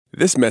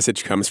This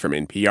message comes from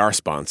NPR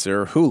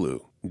sponsor Hulu.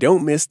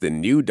 Don't miss the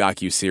new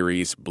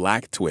docuseries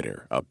Black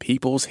Twitter, A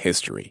People's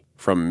History.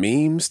 From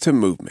memes to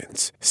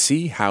movements,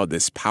 see how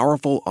this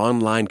powerful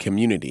online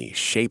community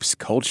shapes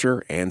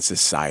culture and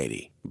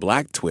society.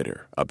 Black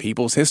Twitter, A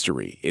People's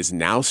History is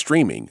now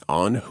streaming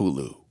on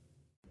Hulu.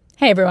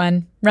 Hey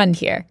everyone, Rund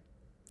here.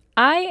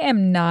 I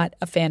am not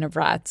a fan of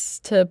rats,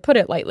 to put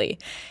it lightly.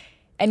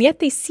 And yet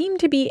they seem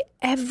to be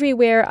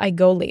everywhere I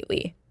go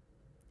lately.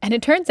 And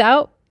it turns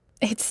out,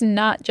 it's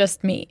not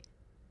just me.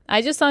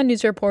 I just saw a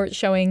news report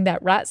showing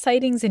that rat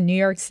sightings in New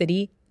York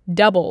City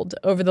doubled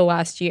over the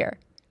last year.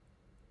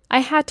 I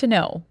had to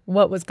know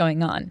what was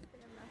going on.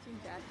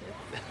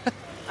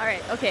 All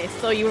right, okay,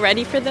 so you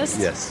ready for this?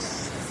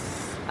 Yes.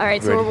 All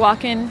right, so we're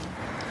walking.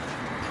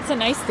 It's a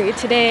nice day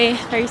today,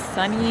 very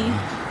sunny.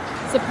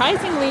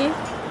 Surprisingly,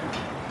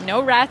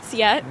 no rats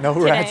yet. No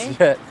rats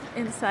yet.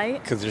 In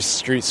sight. Because there's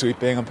street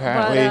sweeping,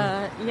 apparently.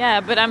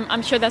 But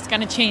I'm sure that's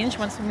going to change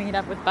once we meet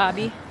up with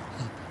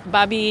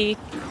Bobby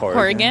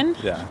Corrigan.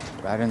 Yeah.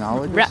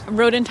 Rodentologist?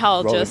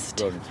 Rodentologist.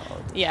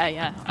 Rodentologist.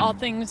 Yeah. All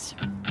things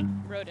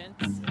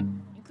rodents,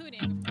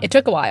 including... It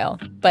took a while,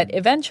 but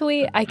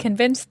eventually I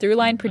convinced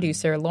Throughline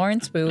producer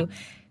Lawrence Wu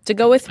to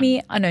go with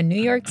me on a New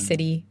York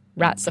City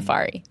rat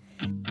safari.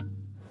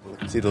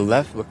 Look to the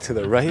left, look to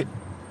the right.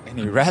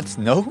 Any rats?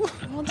 No?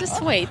 Well,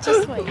 just wait.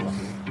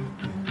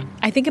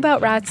 I think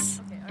about rats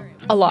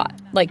a lot,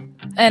 like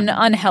an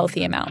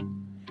unhealthy amount.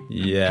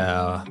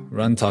 Yeah,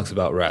 Rund talks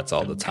about rats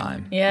all the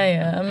time.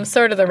 Yeah. I'm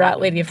sort of the rat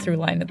lady of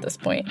Throughline at this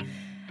point.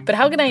 But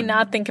how can I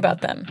not think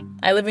about them?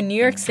 I live in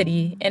New York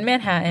City, in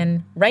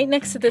Manhattan, right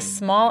next to this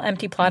small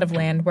empty plot of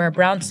land where a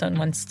brownstone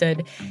once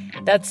stood.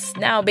 That's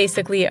now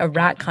basically a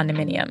rat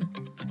condominium.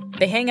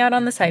 They hang out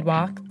on the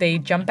sidewalk, they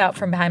jump out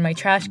from behind my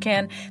trash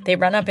can, they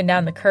run up and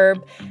down the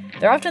curb.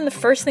 They're often the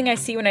first thing I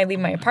see when I leave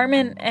my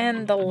apartment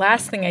and the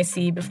last thing I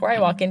see before I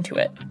walk into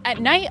it. At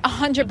night,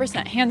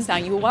 100%, hands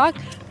down. You walk,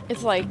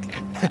 it's like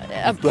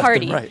a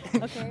party. Right.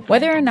 Okay.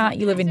 Whether or not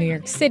you live in New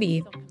York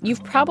City,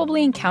 you've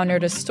probably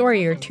encountered a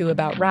story or two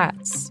about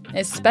rats,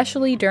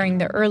 especially during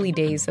the early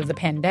days of the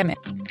pandemic.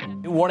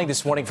 New warning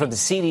this morning from the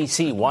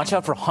CDC. Watch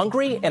out for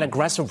hungry and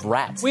aggressive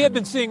rats. We have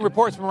been seeing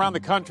reports from around the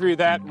country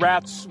that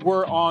rats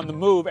were on the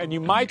move, and you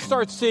might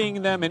start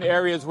seeing them in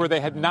areas where they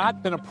had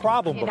not been a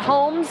problem before. In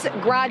homes,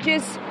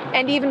 garages,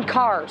 and even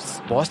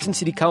cars. Boston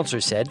City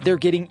councilors said they're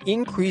getting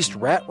increased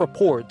rat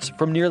reports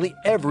from nearly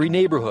every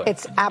neighborhood.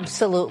 It's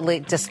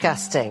absolutely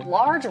disgusting.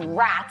 Large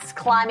rats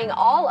climbing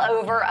all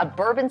over a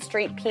Bourbon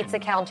Street pizza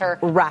counter.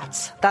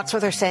 Rats. That's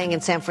what they're saying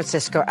in San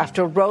Francisco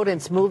after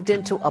rodents moved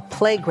into a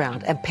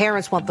playground, and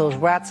parents want those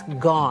rats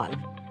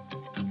gone.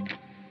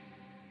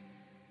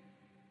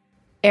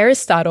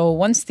 Aristotle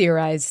once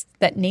theorized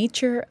that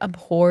nature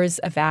abhors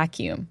a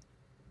vacuum.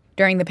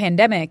 During the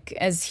pandemic,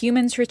 as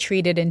humans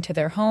retreated into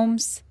their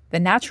homes, the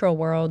natural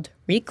world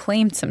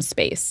reclaimed some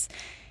space.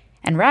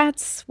 And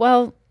rats,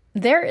 well,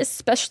 they're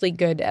especially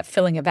good at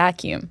filling a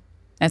vacuum,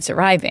 at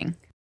surviving.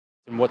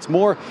 And what's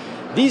more,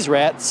 these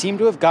rats seem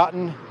to have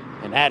gotten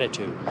an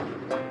attitude.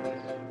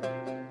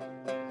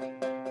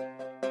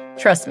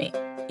 Trust me,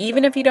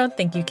 even if you don't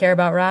think you care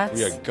about rats,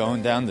 We are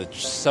going down the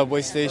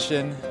subway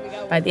station.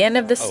 by the end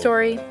of this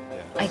story,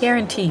 I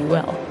guarantee you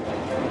will.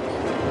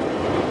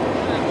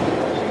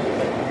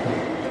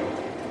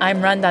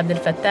 I'm Rund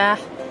Abdelfatah,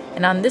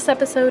 and on this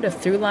episode of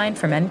Throughline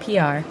from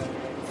NPR,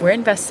 we're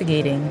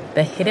investigating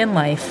the hidden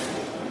life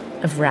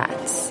of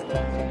rats.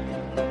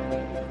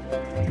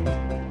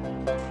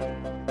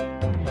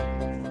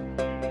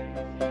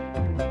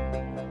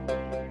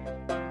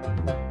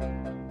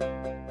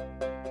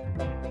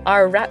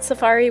 Our rat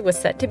safari was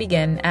set to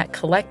begin at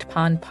Collect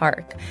Pond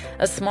Park,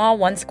 a small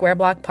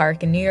one-square-block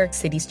park in New York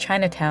City's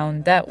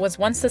Chinatown that was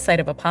once the site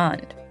of a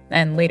pond,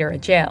 and later a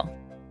jail.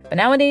 But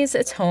nowadays,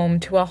 it's home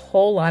to a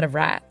whole lot of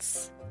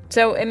rats.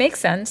 So it makes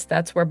sense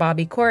that's where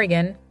Bobby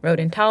Corrigan,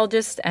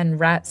 rodentologist and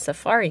rat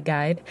safari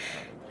guide,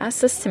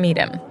 asked us to meet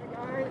him.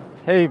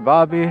 Hey,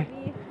 Bobby.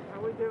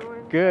 How we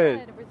doing?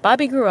 Good.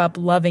 Bobby grew up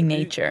loving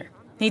nature.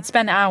 He'd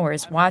spend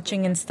hours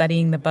watching and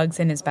studying the bugs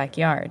in his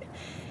backyard.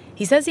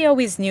 He says he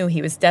always knew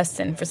he was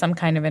destined for some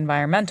kind of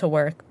environmental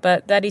work,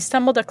 but that he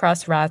stumbled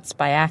across rats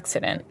by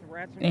accident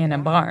in a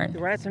barn.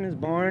 The rats in his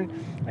barn.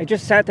 I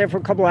just sat there for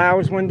a couple of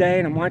hours one day,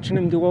 and I'm watching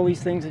him do all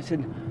these things. I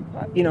said,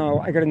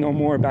 I got to know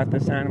more about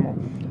this animal.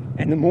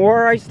 And the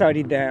more I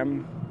studied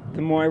them,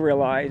 the more I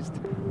realized,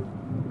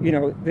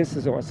 this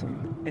is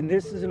awesome. And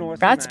this is an awesome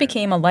Rats animal.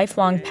 became a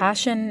lifelong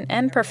passion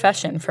and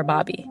profession for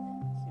Bobby.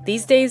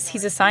 These days,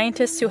 he's a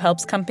scientist who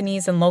helps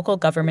companies and local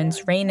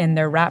governments rein in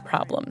their rat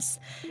problems,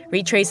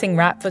 retracing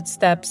rat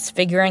footsteps,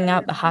 figuring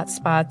out the hot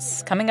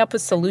spots, coming up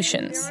with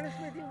solutions.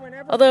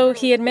 Although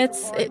he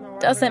admits it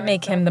doesn't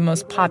make him the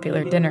most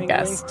popular dinner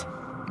guest.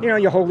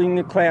 You're holding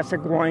the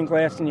classic wine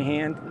glass in your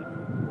hand.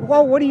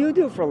 Well, what do you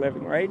do for a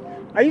living, right?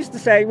 I used to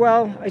say,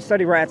 I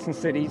study rats in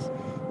cities.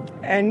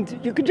 And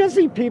you could just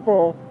see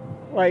people,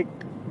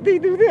 they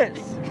do this.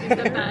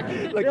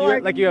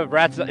 like you have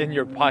rats in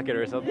your pocket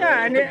or something.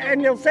 Yeah,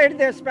 and they'll say to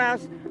their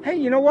spouse, hey,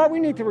 you know what? We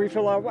need to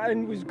refill our...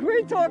 And it was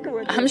great talking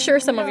with you. I'm sure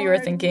some of you are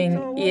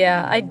thinking,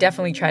 yeah, I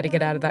definitely try to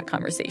get out of that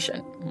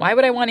conversation. Why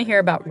would I want to hear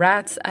about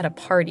rats at a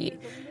party?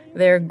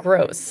 They're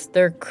gross.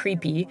 They're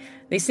creepy.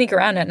 They sneak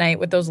around at night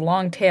with those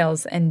long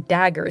tails and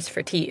daggers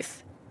for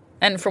teeth.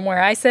 And from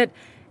where I sit,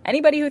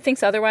 anybody who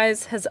thinks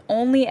otherwise has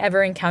only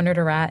ever encountered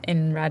a rat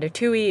in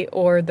Ratatouille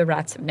or the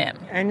Rats of Nim.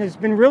 And there's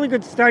been really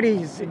good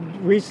studies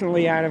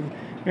recently out of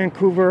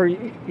Vancouver,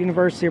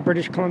 University of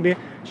British Columbia,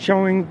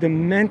 showing the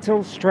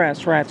mental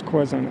stress rats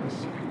cause on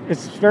us.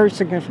 It's very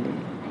significant.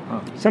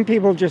 Some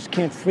people just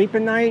can't sleep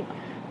at night.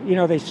 You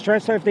know, they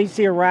stress out. If they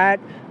see a rat,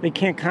 they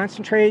can't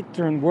concentrate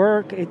during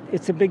work.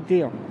 It's a big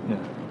deal. Yeah.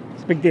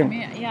 It's a big deal.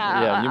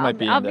 Yeah, you might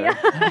be in there.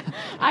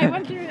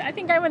 I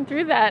think I went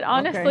through that.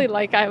 Honestly,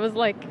 Okay. I was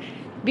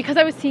because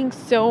I was seeing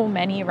so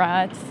many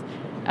rats,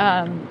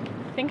 I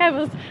think I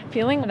was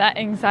feeling that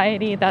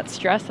anxiety, that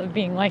stress of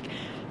being like,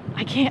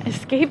 I can't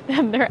escape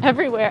them. They're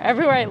everywhere.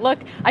 Everywhere I look,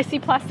 I see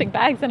plastic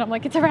bags and I'm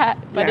like, it's a rat,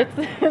 but it's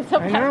a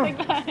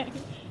plastic bag.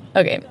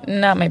 Okay,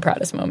 not my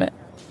proudest moment.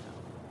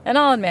 And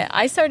I'll admit,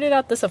 I started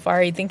out the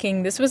safari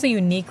thinking this was a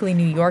uniquely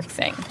New York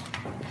thing.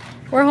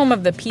 We're home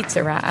of the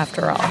pizza rat,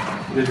 after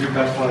all. Live your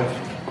best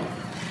life.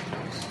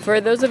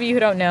 For those of you who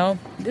don't know,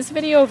 this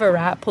video of a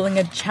rat pulling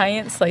a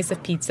giant slice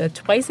of pizza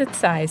twice its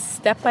size,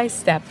 step by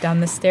step, down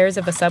the stairs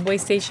of a subway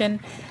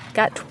station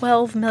got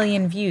 12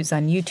 million views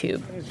on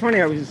YouTube. It's funny,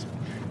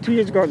 2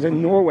 years ago, I was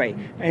in Norway,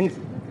 and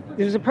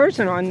there was a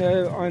person on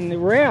the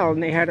rail,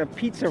 and they had a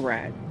pizza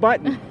rat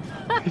button.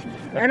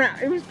 And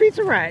it was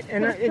Pizza Rat,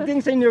 and it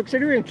didn't say New York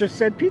City, it just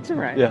said Pizza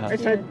Rat. Yeah. I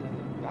said,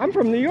 I'm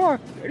from New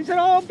York. And he said,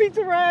 oh,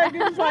 Pizza Rat. It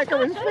was like I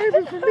was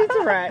famous for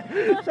Pizza Rat.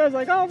 So I was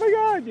like, oh my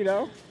God, you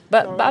know.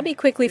 But Bobby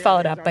quickly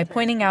followed up by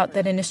pointing out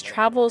that in his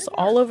travels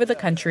all over the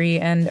country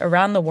and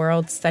around the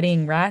world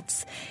studying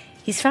rats,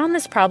 he's found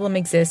this problem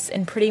exists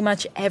in pretty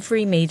much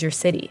every major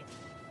city.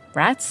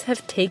 Rats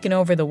have taken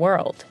over the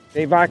world.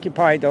 They've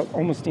occupied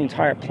almost the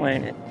entire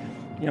planet.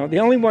 You know, the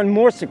only one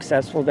more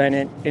successful than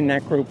it in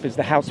that group is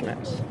the house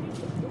mouse.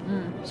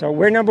 So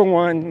we're number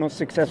one, most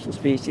successful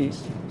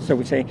species, so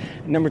we say.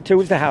 Number two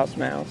is the house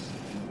mouse.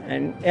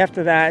 And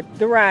after that,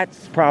 the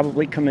rats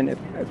probably come in at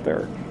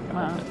third.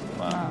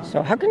 Wow.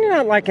 So how can you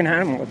not like an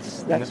animal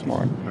that's that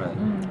smart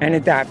and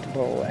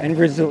adaptable and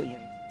resilient?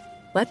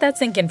 Let that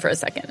sink in for a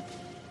second.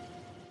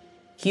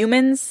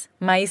 Humans,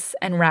 mice,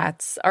 and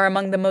rats are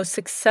among the most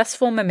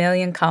successful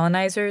mammalian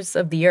colonizers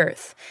of the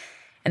Earth.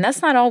 And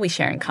that's not all we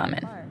share in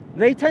common.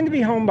 They tend to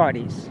be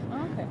homebodies.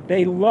 Okay.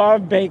 They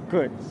love baked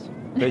goods.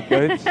 Baked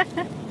goods?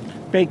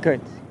 Baked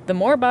goods. The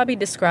more Bobby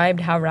described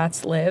how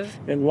rats live,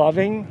 they're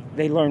loving,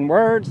 they learn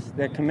words,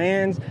 their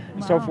commands,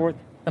 and so forth.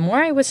 The more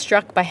I was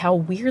struck by how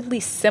weirdly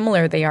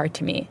similar they are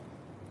to me,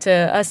 to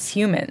us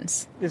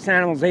humans. This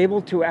animal's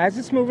able to, as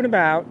it's moving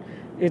about,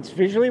 it's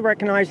visually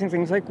recognizing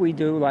things like we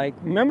do, like,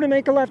 remember to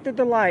make a left at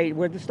the light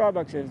where the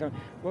Starbucks is.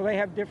 Well, they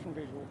have different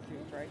visual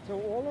cues, right? So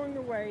all along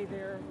the way,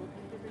 they're...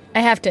 I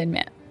have to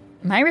admit,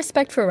 my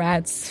respect for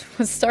rats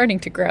was starting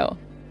to grow.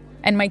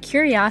 And my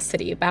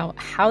curiosity about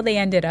how they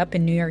ended up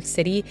in New York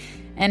City,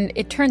 and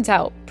it turns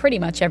out pretty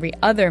much every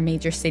other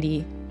major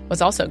city,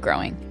 was also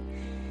growing.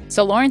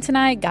 So Lawrence and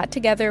I got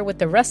together with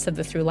the rest of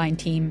the Throughline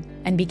team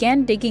and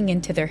began digging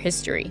into their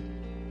history.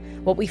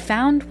 What we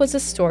found was a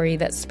story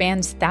that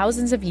spans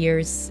thousands of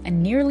years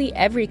and nearly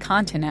every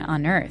continent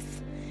on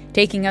Earth,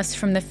 taking us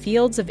from the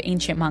fields of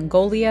ancient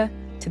Mongolia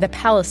to the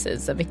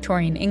palaces of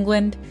Victorian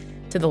England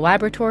to the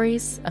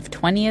laboratories of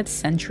 20th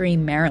century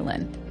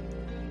Maryland.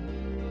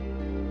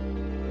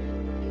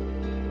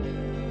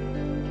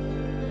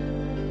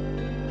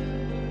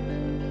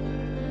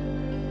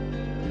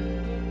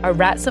 Our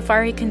rat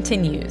safari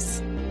continues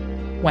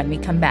when we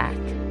come back.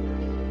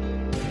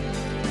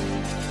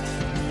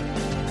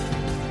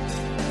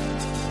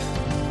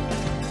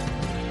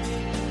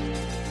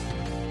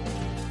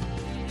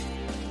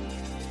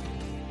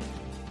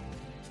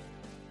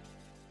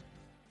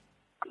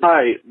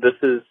 Hi, this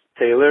is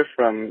Taylor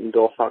from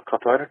Doha,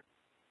 Qatar,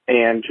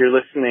 and you're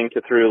listening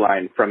to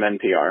Throughline from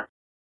NPR.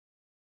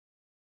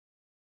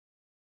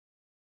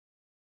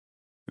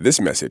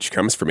 This message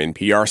comes from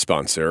NPR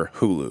sponsor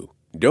Hulu.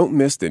 Don't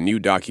miss the new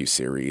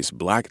docuseries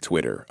Black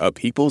Twitter, A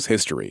People's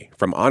History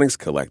from Onyx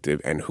Collective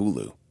and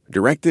Hulu.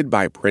 Directed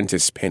by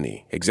Prentice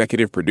Penny,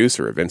 executive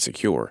producer of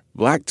Insecure,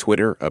 Black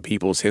Twitter, A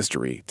People's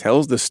History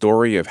tells the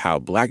story of how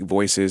Black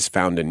voices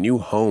found a new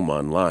home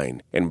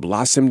online and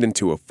blossomed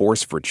into a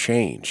force for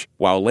change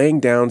while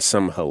laying down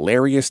some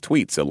hilarious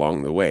tweets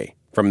along the way.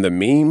 From the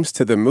memes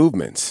to the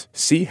movements,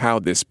 see how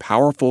this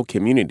powerful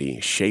community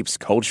shapes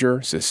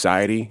culture,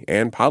 society,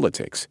 and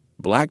politics.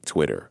 Black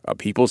Twitter, A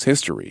People's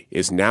History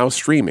is now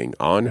streaming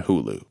on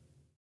Hulu.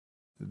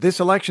 This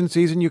election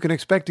season, you can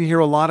expect to hear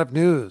a lot of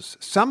news,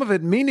 some of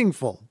it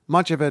meaningful,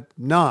 much of it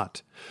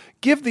not.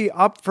 Give the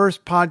Up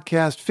First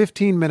podcast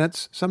 15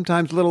 minutes,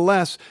 sometimes a little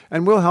less,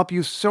 and we'll help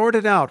you sort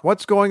it out,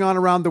 what's going on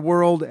around the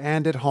world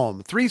and at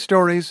home. 3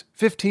 stories,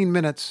 15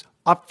 minutes,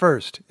 Up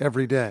First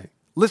every day.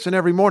 Listen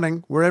every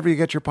morning wherever you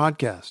get your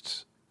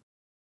podcasts.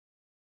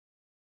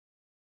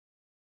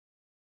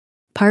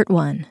 Part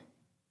 1.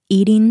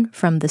 Eating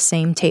from the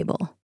same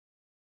table.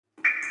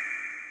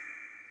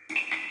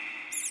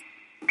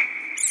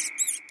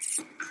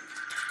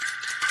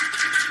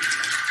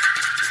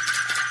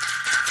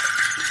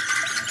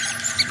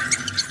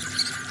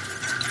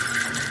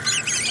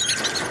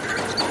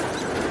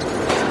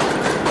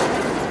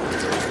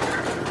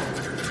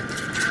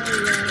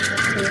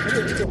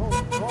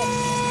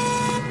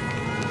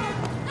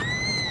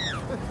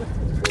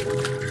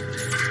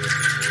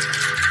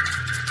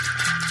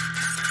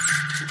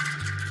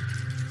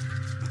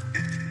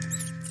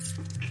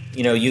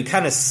 You know, you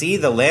kind of see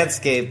the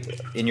landscape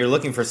and you're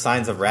looking for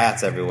signs of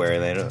rats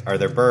everywhere. Are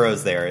there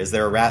burrows there? Is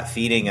there a rat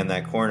feeding in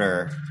that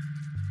corner?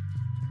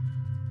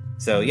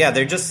 So yeah,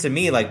 they're just, to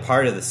me, like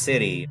part of the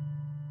city.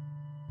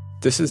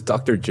 This is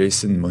Dr.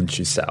 Jason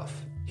Munshi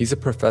South. He's a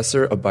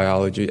professor of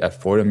biology at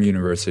Fordham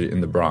University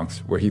in the Bronx,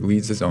 where he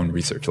leads his own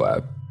research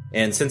lab.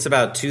 And since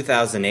about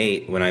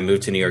 2008, when I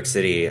moved to New York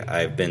City,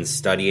 I've been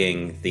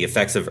studying the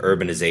effects of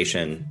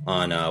urbanization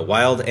on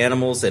wild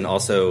animals and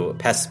also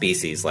pest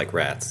species like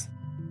rats.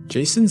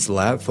 Jason's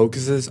lab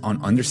focuses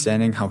on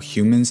understanding how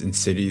humans in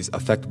cities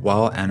affect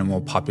wild animal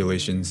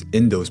populations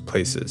in those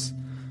places.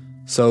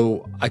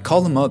 So I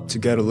called him up to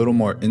get a little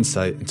more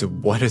insight into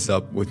what is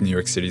up with New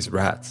York City's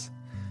rats.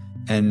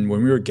 And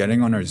when we were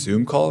getting on our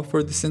Zoom call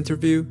for this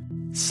interview,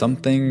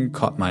 something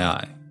caught my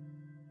eye.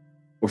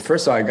 Well,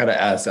 first of all, I got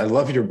to ask, I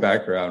love your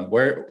background.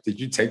 Where did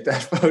you take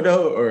that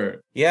photo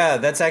or? Yeah,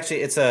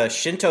 it's a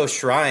Shinto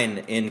shrine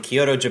in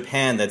Kyoto,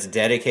 Japan that's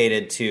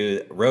dedicated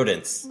to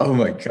rodents. Oh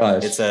my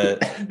gosh. It's a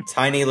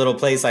tiny little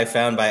place I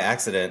found by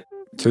accident.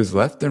 To his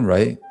left and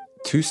right,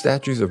 two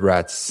statues of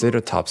rats sit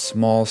atop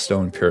small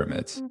stone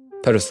pyramids.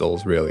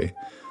 Pedestals, really.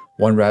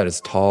 One rat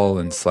is tall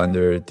and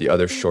slender, the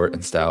other short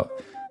and stout.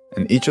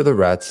 And each of the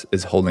rats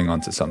is holding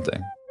onto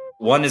something.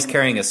 One is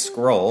carrying a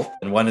scroll,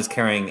 and one is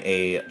carrying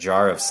a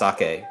jar of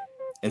sake.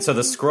 And so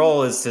the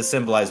scroll is to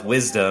symbolize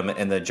wisdom,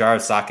 and the jar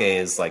of sake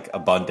is like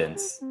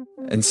abundance.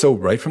 And so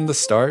right from the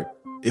start,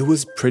 it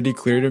was pretty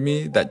clear to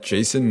me that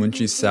Jason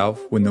Munshi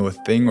South would know a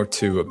thing or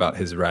two about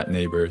his rat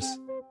neighbors.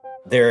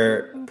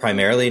 They're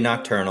primarily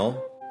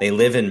nocturnal. They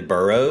live in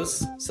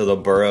burrows, so they'll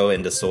burrow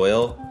into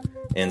soil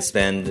and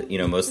spend,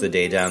 most of the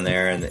day down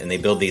there, and they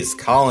build these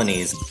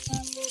colonies,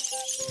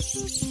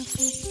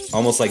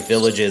 almost like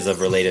villages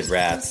of related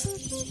rats.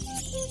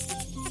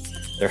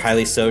 They're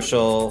highly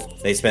social.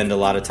 They spend a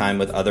lot of time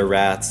with other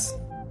rats.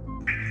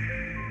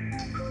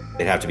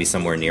 They'd have to be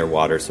somewhere near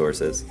water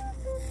sources.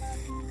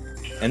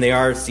 And they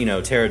are,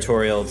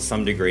 territorial to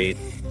some degree.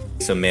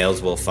 So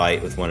males will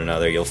fight with one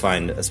another. You'll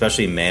find,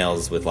 especially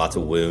males with lots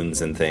of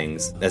wounds and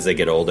things as they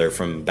get older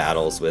from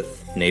battles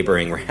with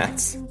neighboring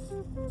rats.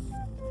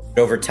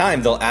 Over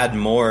time, they'll add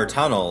more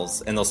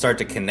tunnels and they'll start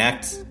to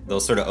connect. They'll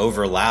sort of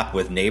overlap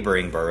with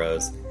neighboring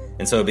burrows.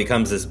 And so it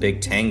becomes this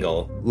big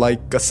tangle.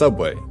 Like a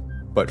subway,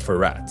 but for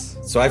rats.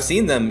 So I've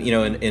seen them,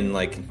 in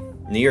like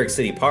New York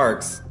City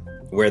parks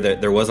where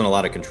there wasn't a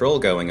lot of control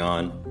going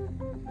on,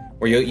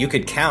 where you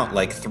could count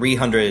like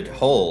 300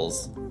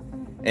 holes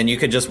and you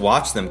could just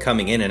watch them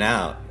coming in and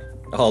out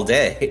all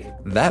day.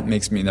 That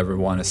makes me never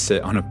want to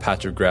sit on a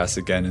patch of grass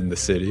again in the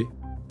city.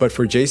 But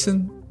for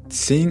Jason,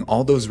 seeing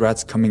all those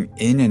rats coming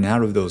in and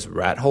out of those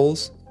rat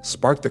holes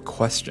sparked a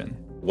question.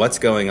 What's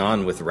going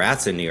on with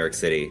rats in New York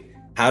City?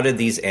 How did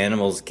these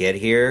animals get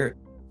here?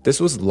 This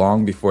was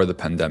long before the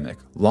pandemic,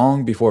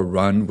 long before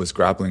Run was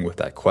grappling with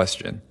that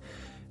question.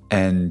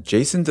 And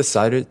Jason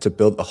decided to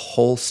build a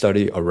whole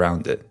study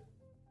around it.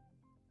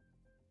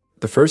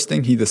 The first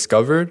thing he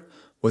discovered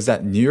was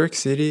that New York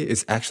City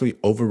is actually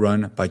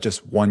overrun by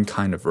just one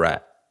kind of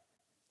rat,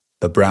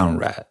 the brown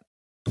rat.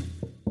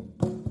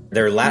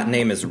 Their Latin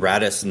name is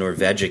Rattus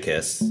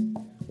norvegicus,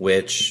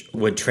 which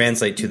would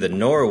translate to the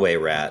Norway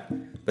rat.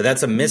 But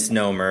that's a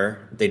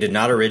misnomer. They did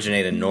not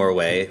originate in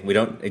Norway. We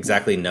don't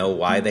exactly know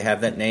why they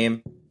have that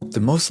name. The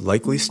most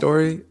likely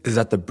story is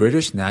that the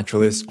British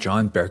naturalist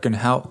John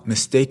Birkenhout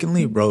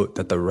mistakenly wrote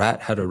that the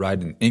rat had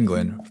arrived in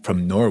England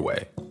from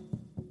Norway.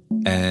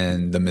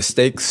 And the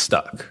mistake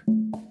stuck.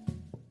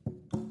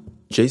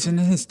 Jason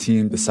and his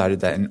team decided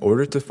that in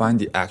order to find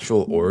the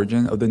actual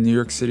origin of the New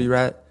York City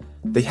rat,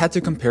 they had to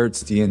compare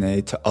its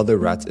DNA to other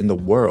rats in the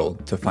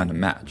world to find a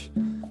match.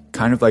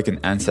 Kind of like an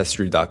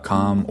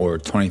Ancestry.com or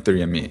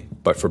 23andMe,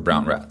 but for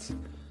brown rats.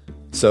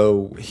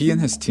 So he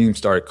and his team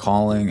started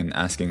calling and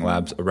asking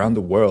labs around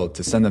the world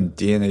to send them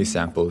DNA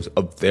samples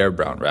of their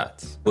brown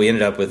rats. We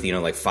ended up with,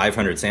 like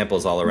 500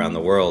 samples all around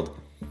the world.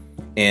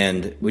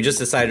 And we just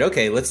decided,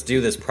 okay, let's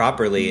do this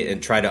properly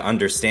and try to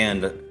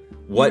understand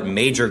what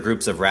major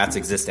groups of rats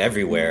exist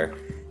everywhere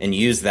and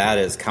use that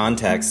as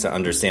context to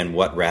understand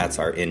what rats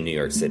are in New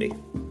York City.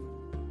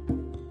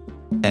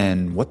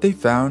 And what they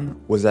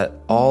found was that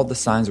all the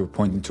signs were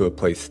pointing to a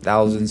place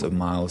thousands of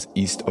miles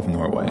east of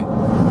Norway.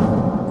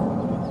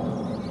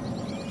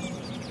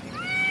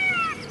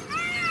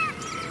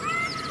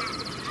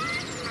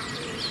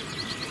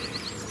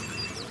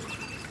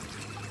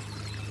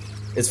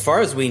 As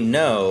far as we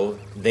know,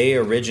 they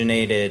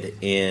originated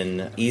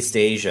in East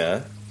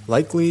Asia.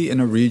 Likely in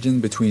a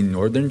region between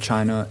northern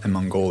China and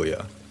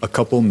Mongolia, a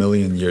couple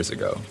million years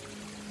ago.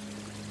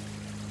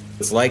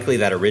 It's likely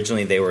that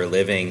originally they were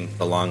living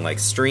along like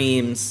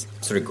streams,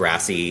 sort of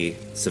grassy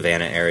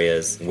savanna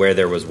areas where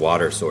there was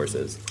water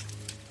sources.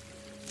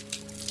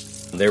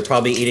 They were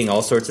probably eating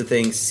all sorts of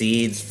things,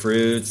 seeds,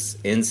 fruits,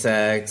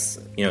 insects,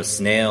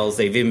 snails.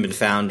 They've even been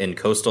found in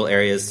coastal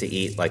areas to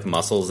eat like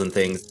mussels and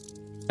things.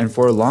 And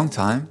for a long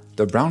time,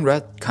 the brown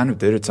rat kind of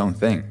did its own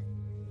thing.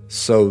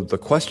 So the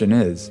question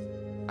is,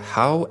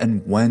 how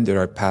and when did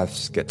our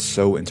paths get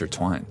so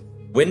intertwined?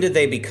 When did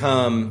they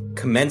become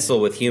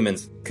commensal with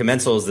humans?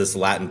 Commensal is this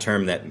Latin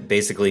term that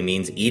basically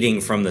means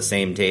eating from the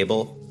same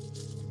table.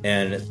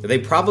 And they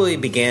probably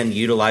began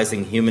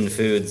utilizing human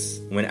foods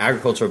when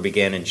agriculture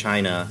began in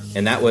China.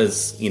 And that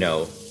was,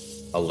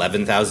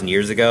 11,000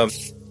 years ago.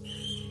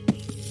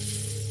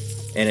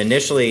 And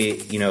initially,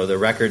 the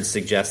records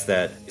suggest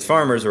that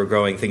farmers were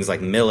growing things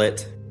like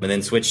millet and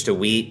then switched to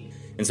wheat.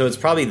 And so it's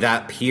probably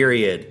that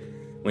period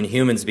when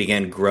humans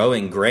began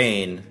growing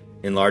grain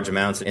in large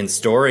amounts and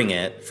storing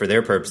it for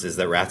their purposes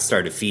that rats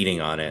started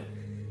feeding on it.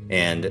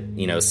 And,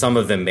 some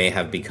of them may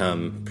have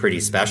become pretty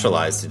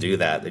specialized to do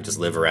that. They just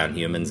live around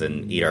humans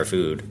and eat our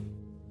food.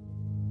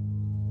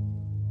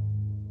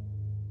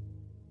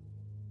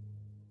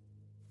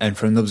 And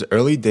from those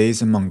early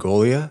days in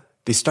Mongolia,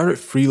 they started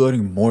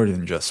freeloading more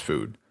than just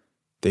food.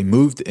 They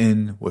moved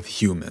in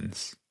with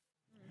humans.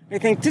 They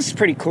think this is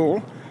pretty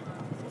cool.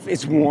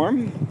 It's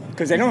warm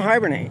because they don't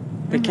hibernate.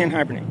 They can't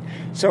hibernate.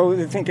 So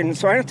they're thinking,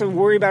 so I don't have to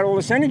worry about all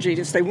this energy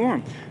to stay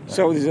warm.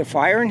 So there's a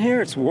fire in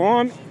here. It's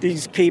warm.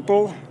 These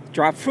people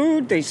drop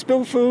food. They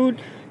spill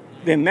food.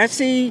 They're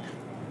messy.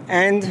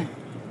 And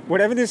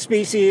whatever this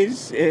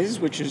species is,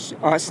 which is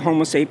us,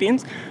 Homo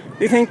sapiens,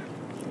 they think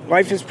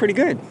life is pretty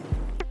good.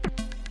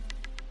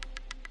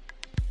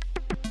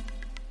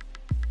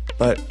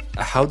 But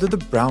how did the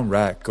brown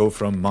rat go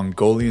from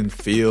Mongolian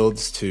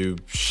fields to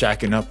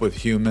shacking up with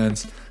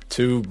humans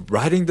to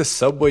riding the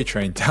subway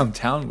train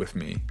downtown with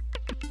me?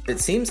 It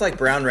seems like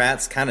brown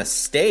rats kind of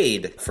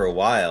stayed for a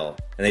while,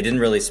 and they didn't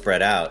really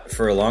spread out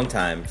for a long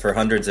time, for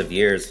hundreds of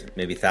years,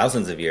 maybe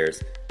thousands of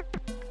years.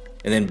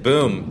 And then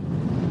boom,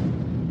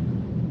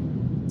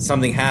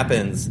 something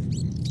happens.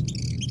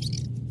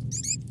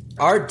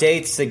 Our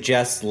dates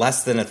suggest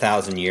less than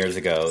 1,000 years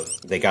ago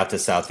they got to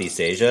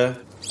Southeast Asia.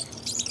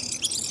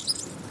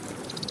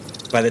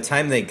 By the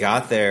time they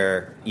got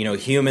there,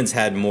 humans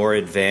had more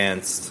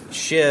advanced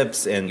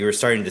ships, and you were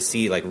starting to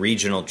see like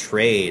regional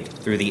trade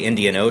through the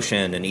Indian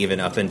Ocean and even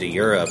up into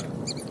Europe.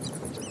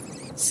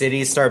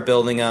 Cities start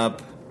building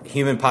up,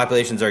 human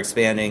populations are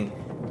expanding,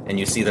 and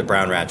you see the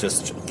brown rat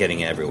just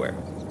getting everywhere.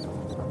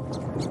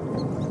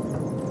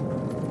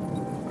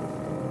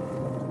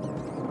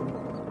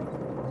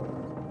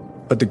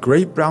 But the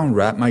great brown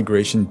rat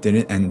migration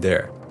didn't end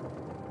there.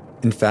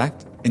 In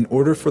fact, in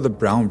order for the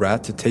brown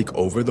rat to take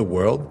over the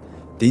world,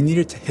 they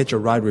needed to hitch a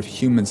ride with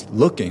humans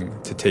looking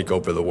to take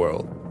over the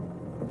world.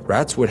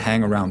 Rats would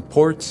hang around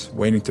ports,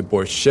 waiting to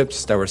board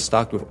ships that were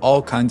stocked with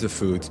all kinds of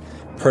foods,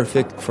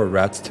 perfect for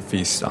rats to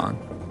feast on.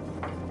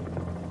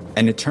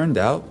 And it turned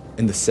out,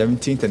 in the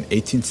 17th and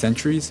 18th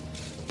centuries,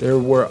 there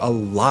were a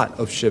lot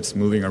of ships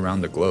moving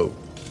around the globe.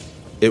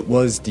 It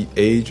was the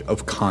age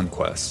of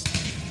conquest.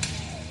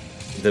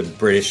 The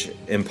British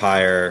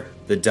Empire,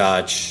 the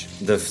Dutch,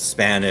 the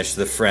Spanish,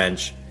 the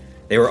French,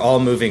 they were all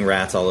moving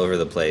rats all over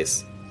the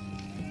place.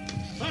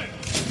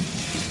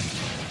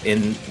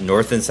 In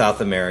North and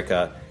South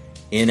America,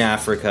 in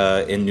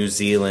Africa, in New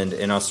Zealand,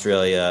 in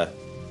Australia.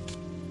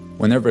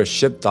 Whenever a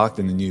ship docked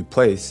in a new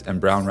place and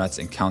brown rats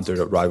encountered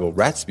a rival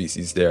rat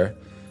species there,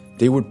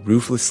 they would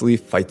ruthlessly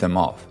fight them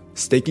off,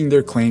 staking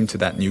their claim to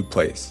that new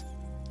place.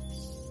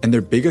 And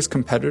their biggest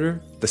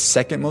competitor, the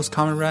second most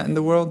common rat in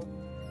the world,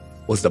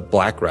 was the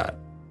black rat,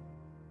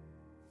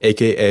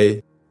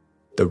 aka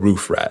the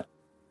roof rat.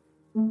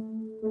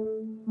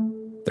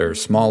 They're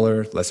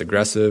smaller, less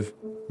aggressive,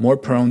 more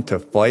prone to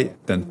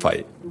flight than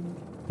fight.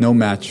 No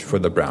match for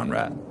the brown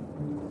rat.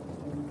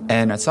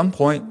 And at some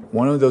point,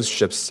 one of those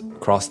ships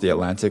crossed the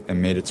Atlantic and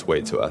made its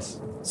way to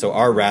us. So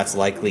our rats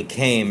likely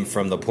came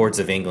from the ports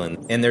of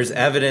England. And there's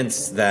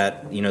evidence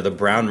that, the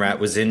brown rat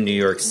was in New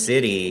York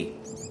City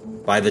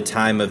by the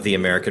time of the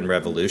American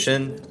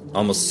Revolution,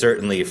 almost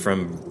certainly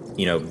from,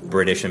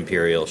 British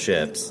imperial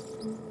ships.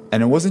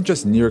 And it wasn't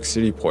just New York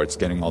City ports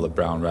getting all the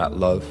brown rat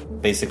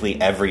love.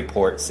 Basically every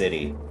port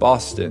city.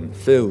 Boston,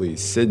 Philly,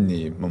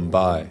 Sydney,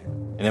 Mumbai.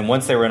 And then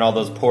once they were in all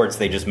those ports,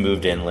 they just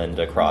moved inland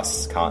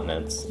across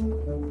continents.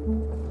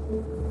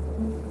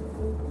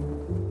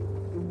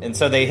 And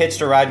so they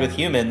hitched a ride with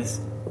humans.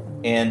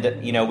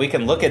 And, we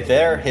can look at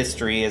their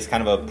history as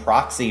kind of a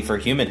proxy for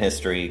human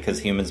history because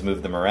humans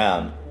moved them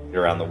around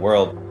the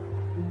world.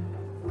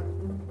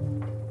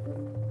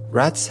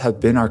 Rats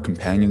have been our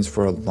companions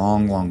for a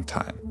long, long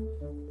time.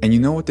 And you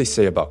know what they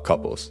say about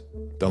couples.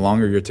 The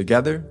longer you're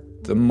together,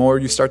 the more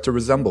you start to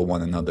resemble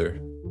one another.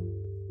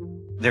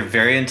 They're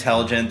very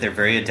intelligent, they're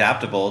very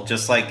adaptable,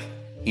 just like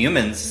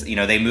humans,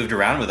 they moved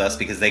around with us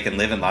because they can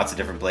live in lots of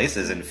different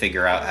places and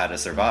figure out how to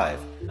survive.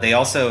 They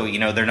also,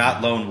 they're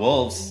not lone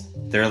wolves.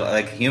 They're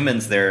like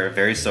humans. They're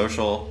very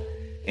social,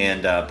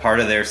 and part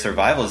of their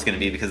survival is going to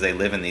be because they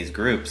live in these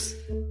groups.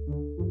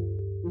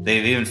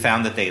 They've even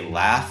found that they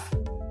laugh.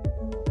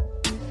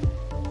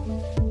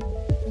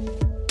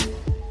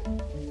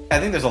 I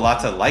think there's a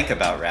lot to like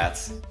about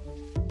rats.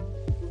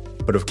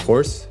 But of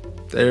course,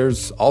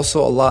 there's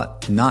also a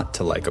lot not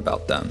to like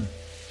about them.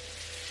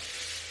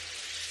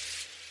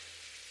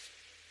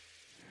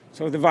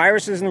 So the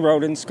viruses and the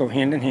rodents go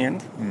hand in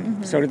hand.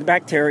 Mm-hmm. So do the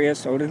bacteria,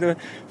 so do the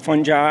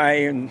fungi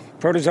and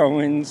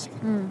protozoans.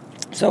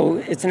 So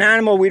it's an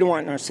animal we don't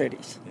want in our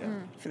cities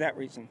for that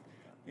reason.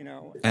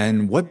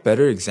 And what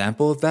better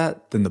example of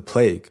that than the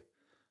plague?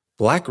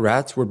 Black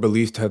rats were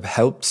believed to have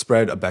helped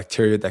spread a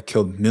bacteria that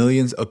killed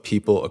millions of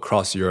people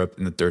across Europe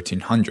in the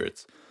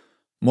 1300s.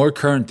 More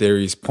current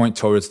theories point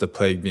towards the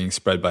plague being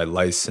spread by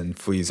lice and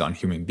fleas on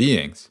human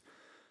beings.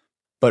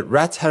 But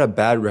rats had a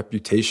bad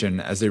reputation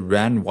as they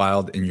ran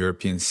wild in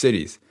European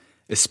cities,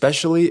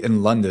 especially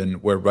in London,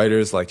 where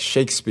writers like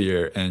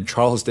Shakespeare and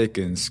Charles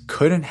Dickens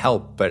couldn't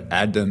help but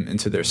add them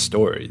into their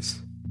stories.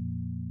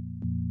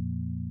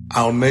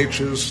 Our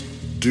natures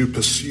do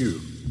pursue,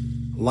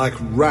 like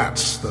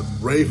rats that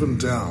raven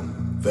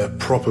down their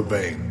proper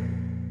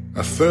vein,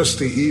 a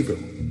thirsty evil,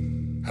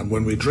 and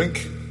when we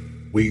drink,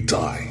 we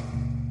die.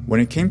 When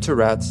it came to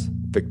rats,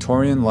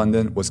 Victorian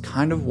London was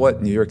kind of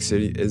what New York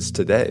City is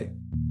today.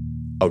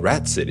 A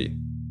rat city.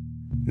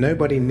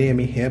 Nobody near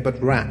me here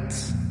but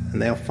rats, and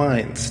they'll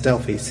find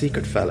stealthy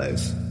secret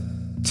fellows.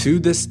 To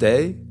this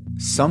day,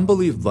 some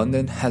believe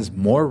London has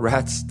more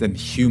rats than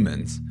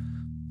humans,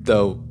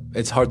 though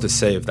it's hard to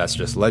say if that's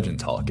just legend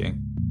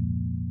talking.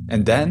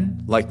 And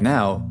then, like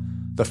now,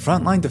 the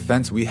frontline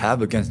defense we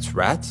have against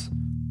rats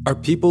are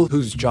people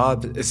whose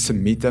job is to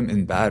meet them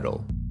in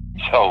battle.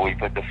 So we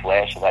put the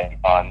flashlight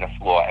on the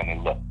floor and we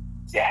looked.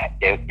 Yeah,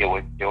 there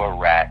were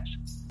rats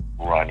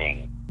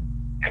running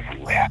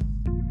everywhere.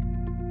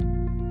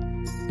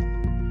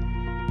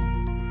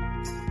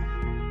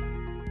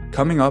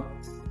 Coming up,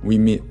 we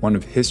meet one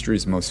of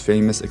history's most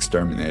famous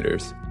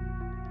exterminators,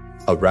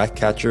 a rat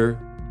catcher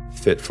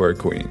fit for a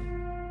queen.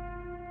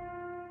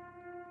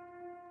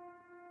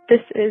 This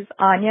is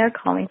Anya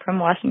calling from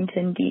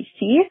Washington,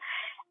 D.C.,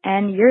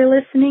 and you're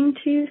listening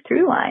to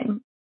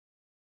Throughline.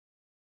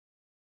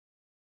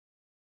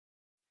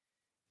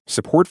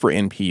 Support for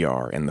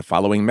NPR and the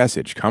following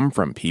message come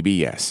from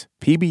PBS.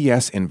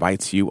 PBS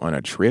invites you on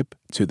a trip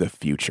to the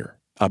future.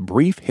 A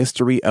Brief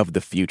History of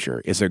the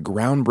Future is a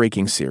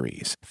groundbreaking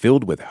series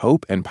filled with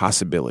hope and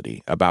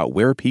possibility about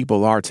where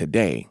people are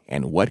today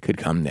and what could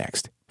come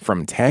next.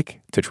 From tech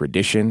to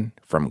tradition,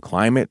 from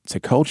climate to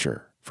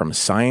culture, from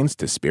science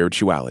to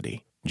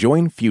spirituality.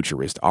 Join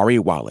futurist Ari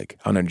Wallach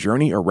on a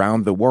journey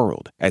around the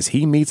world as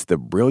he meets the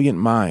brilliant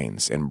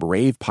minds and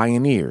brave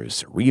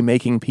pioneers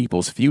remaking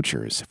people's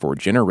futures for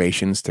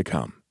generations to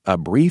come. A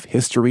Brief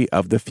History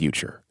of the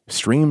Future.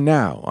 Stream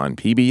now on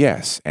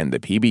PBS and the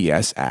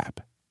PBS app.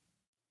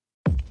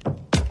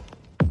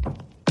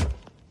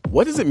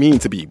 What does it mean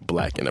to be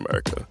Black in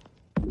America?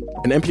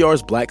 In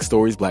NPR's Black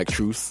Stories, Black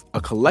Truths, a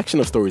collection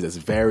of stories as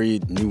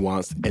varied,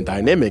 nuanced, and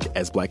dynamic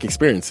as Black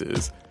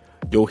experiences,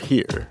 you'll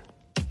hear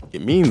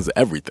it means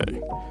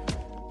everything.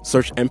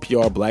 Search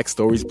NPR Black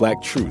Stories,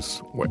 Black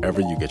Truths wherever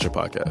you get your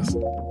podcasts.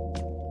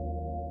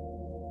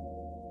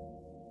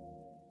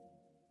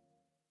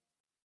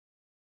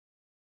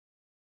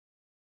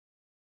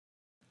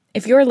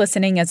 If you're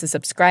listening as a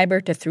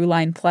subscriber to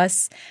Throughline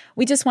Plus,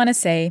 we just want to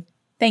say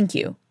thank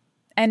you.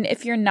 And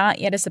if you're not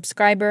yet a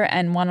subscriber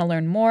and want to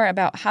learn more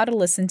about how to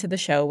listen to the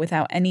show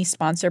without any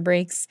sponsor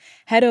breaks,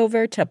 head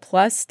over to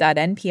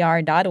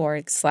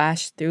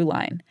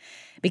plus.npr.org/Throughline.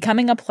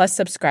 Becoming a Plus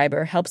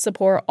subscriber helps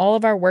support all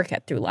of our work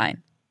at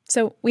Throughline.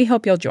 So we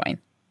hope you'll join.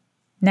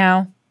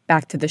 Now,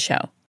 back to the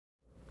show.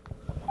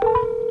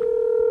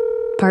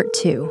 Part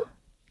 2.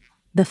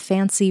 The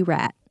Fancy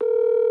Rat.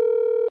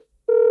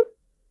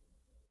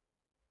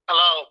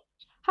 Hello.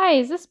 Hi,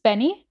 is this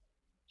Benny?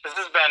 This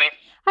is Benny.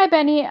 Hi,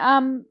 Benny.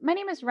 My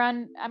name is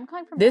Ron. I'm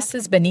calling from... This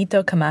is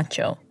Benito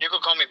Camacho. You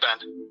can call me Ben.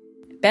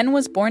 Ben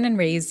was born and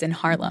raised in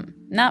Harlem,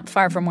 not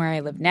far from where I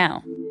live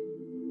now.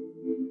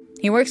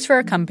 He works for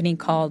a company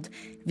called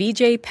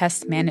VJ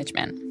Pest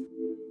Management.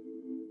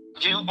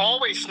 You're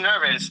always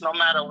nervous, no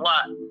matter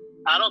what.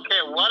 I don't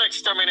care what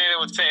exterminator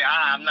would say,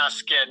 I'm not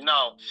scared.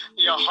 No.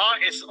 Your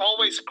heart is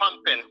always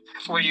pumping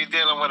when you're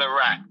dealing with a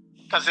rat,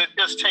 because it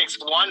just takes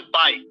one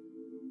bite.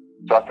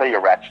 So I'll tell you a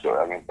rat story.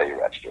 I'm going to tell you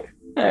a rat story.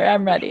 All right,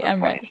 I'm ready.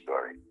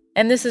 Story.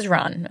 And this is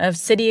Ron of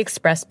City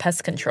Express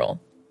Pest Control.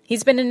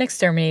 He's been an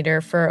exterminator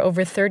for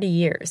over 30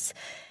 years.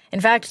 In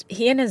fact,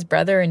 he and his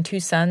brother and 2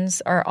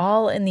 sons are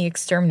all in the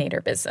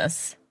exterminator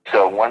business.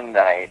 So one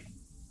night,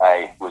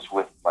 I was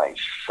with my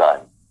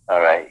son, all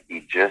right?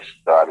 He just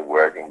started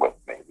working with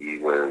me. He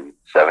was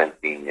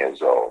 17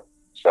 years old.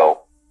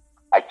 So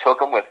I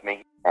took him with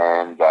me,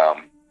 and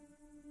I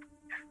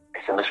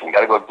said, listen, we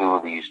got to go do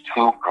these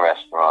 2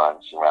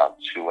 restaurants around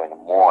 2 in the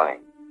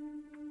morning.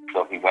 So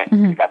So he went,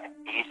 he got the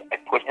keys. I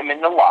put him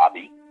in the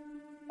lobby,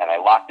 and I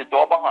locked the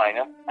door behind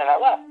him, and I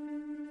left.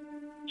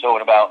 So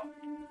in about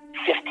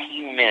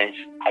 15 minutes,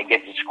 I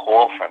get this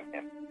call from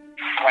him,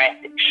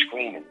 frantic,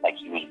 screaming like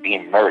he was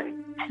being murdered.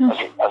 I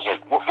was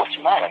like, what's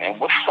the matter, man?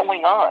 What's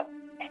going on?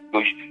 He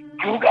goes,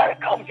 you got to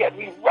come get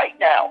me right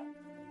now.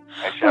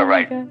 I said, all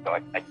right. So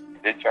I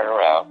did turn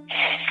around,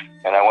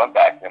 and I went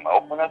back to him. I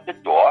opened up the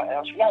door, and I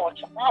was like, yeah,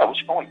 what's the matter?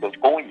 What's going on? He goes,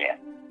 go in there.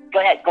 Go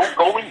ahead,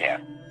 go in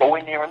there. Go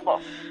in there and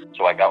look.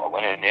 So I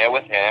went in there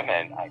with him,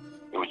 and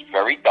it was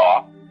very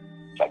dark.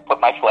 So I put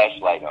my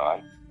flashlight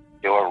on.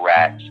 There were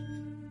rats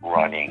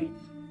running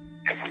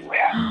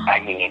everywhere. I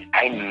mean,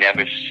 I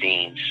never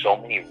seen so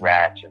many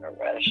rats in a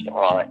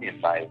restaurant in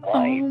my life.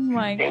 Oh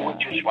my They God.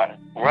 were just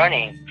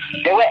running.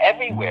 They were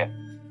everywhere.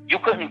 You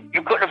couldn't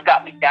have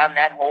got me down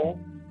that hole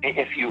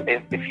if you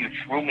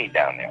threw me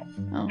down there.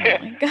 Oh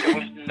my God. There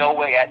was no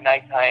way at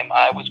nighttime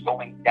I was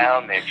going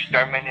down there,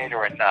 exterminator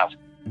or not.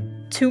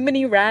 Too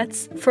many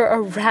rats for a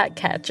rat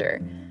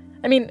catcher.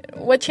 I mean,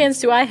 what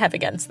chance do I have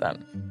against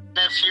them?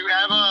 If you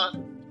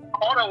ever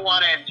corner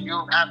one and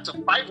you have to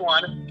fight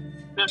one,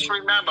 just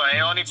remember, it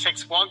only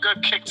takes one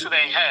good kick to their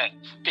head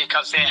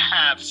because they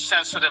have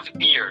sensitive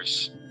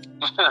ears.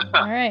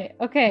 All right.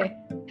 Okay.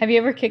 Have you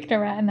ever kicked a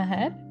rat in the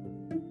head?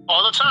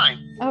 All the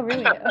time. Oh,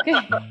 really? Okay.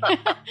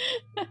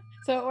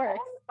 So it works.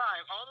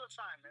 All the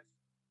time.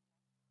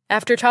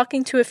 After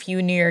talking to a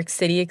few New York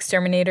City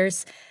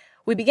exterminators,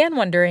 we began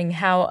wondering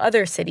how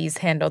other cities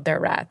handled their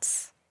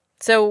rats.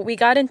 So we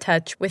got in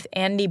touch with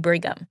Andy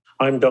Brigham.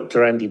 I'm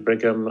Dr. Andy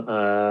Brigham.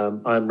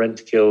 I'm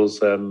Rentokil's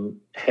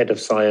head of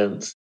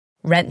science.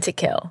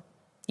 Rent-to-kill.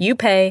 You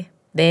pay,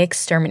 they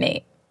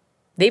exterminate.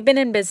 They've been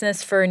in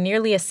business for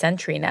nearly a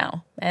century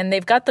now, and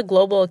they've got the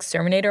global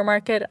exterminator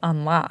market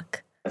on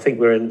lock. I think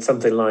we're in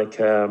something like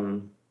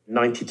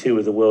 92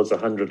 of the world's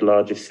 100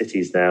 largest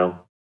cities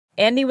now.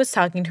 Andy was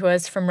talking to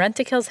us from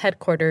Rentokil's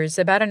headquarters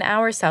about an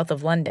hour south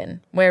of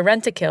London, where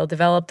Rentokil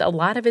developed a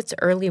lot of its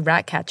early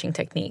rat-catching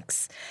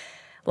techniques.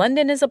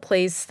 London is a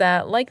place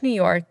that, like New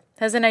York,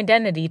 has an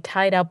identity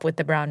tied up with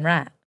the brown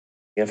rat.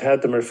 I've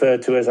heard them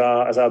referred to as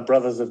our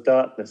brothers of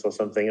darkness or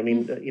something. I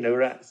mean,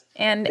 rats.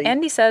 And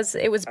Andy says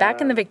it was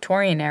back in the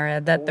Victorian era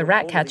that the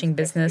rat-catching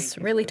business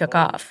really took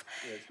off,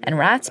 and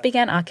rats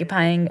began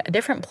occupying a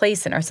different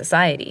place in our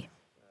society.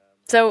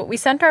 So we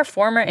sent our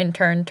former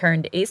intern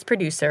turned ace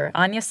producer,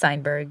 Anya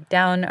Steinberg,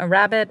 down a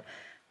rabbit,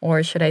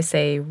 or should I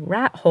say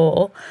rat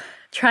hole,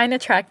 trying to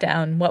track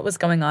down what was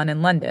going on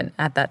in London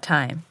at that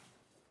time.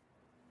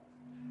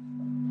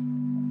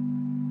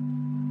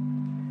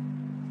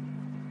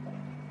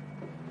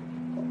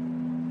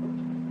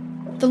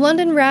 The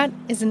London rat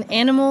is an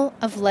animal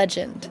of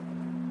legend.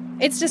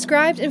 It's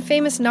described in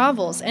famous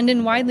novels and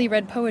in widely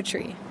read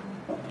poetry.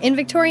 In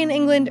Victorian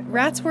England,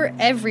 rats were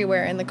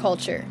everywhere in the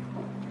culture.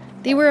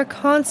 They were a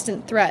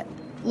constant threat,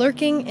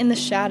 lurking in the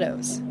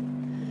shadows.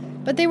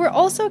 But they were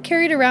also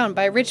carried around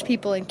by rich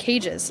people in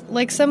cages,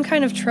 like some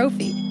kind of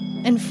trophy,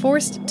 and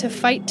forced to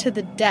fight to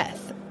the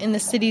death in the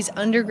city's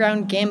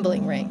underground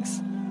gambling rings.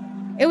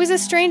 It was a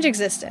strange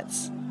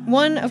existence,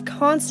 one of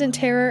constant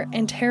terror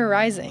and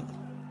terrorizing,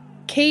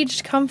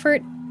 caged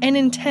comfort and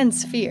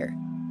intense fear.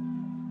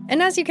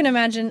 And as you can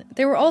imagine,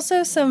 there were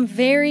also some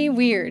very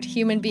weird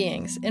human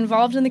beings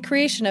involved in the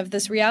creation of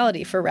this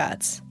reality for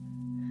rats.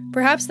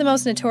 Perhaps the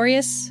most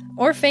notorious,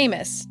 or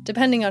famous,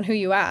 depending on who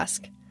you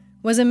ask,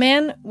 was a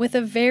man with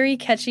a very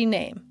catchy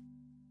name.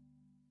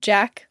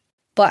 Jack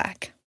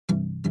Black.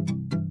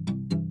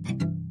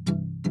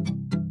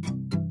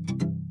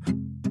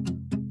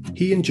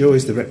 He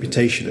enjoys the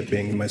reputation of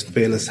being the most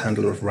fearless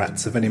handler of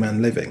rats of any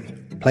man living,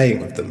 playing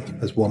with them,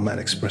 as one man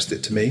expressed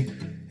it to me,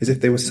 as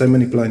if they were so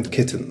many blind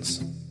kittens.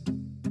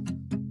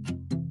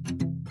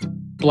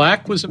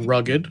 Black was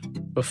rugged,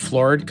 of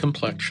florid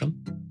complexion,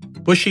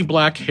 bushy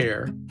black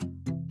hair,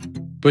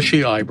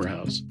 bushy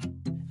eyebrows.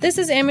 This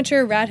is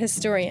amateur rat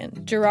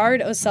historian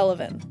Gerard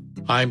O'Sullivan.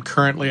 I'm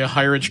currently a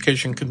higher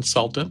education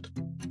consultant,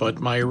 but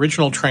my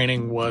original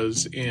training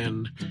was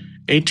in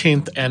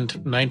 18th and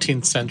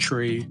 19th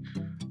century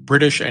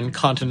British and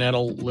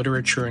continental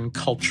literature and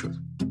culture.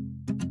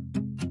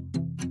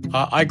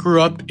 I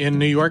grew up in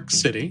New York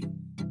City,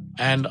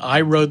 and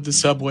I rode the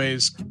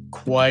subways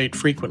quite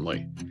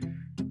frequently.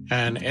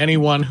 And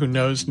anyone who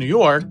knows New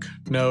York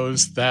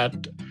knows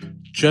that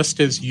just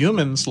as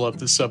humans love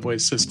the subway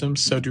system,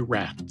 so do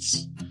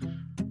rats.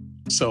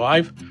 So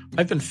I've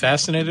been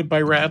fascinated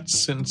by rats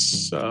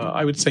since,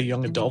 I would say,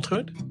 young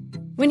adulthood.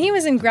 When he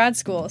was in grad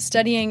school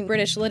studying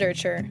British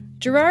literature,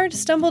 Gerard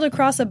stumbled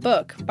across a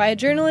book by a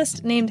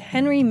journalist named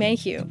Henry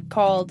Mayhew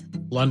called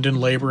London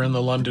Labour and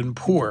the London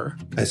Poor.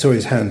 I saw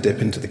his hand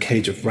dip into the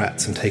cage of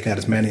rats and take out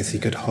as many as he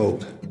could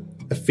hold,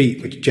 a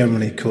feat which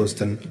generally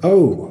caused an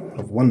 "oh"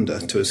 of wonder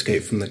to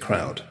escape from the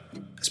crowd,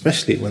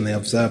 especially when they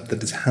observed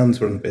that his hands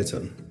were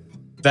unbitten.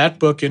 That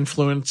book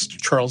influenced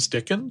Charles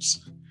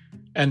Dickens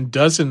and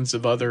dozens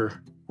of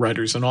other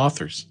writers and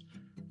authors.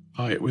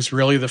 It was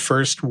really the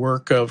first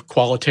work of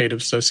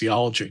qualitative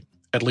sociology,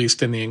 at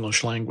least in the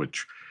English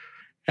language.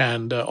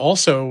 And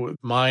also,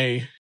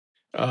 my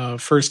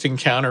first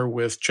encounter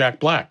with Jack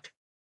Black.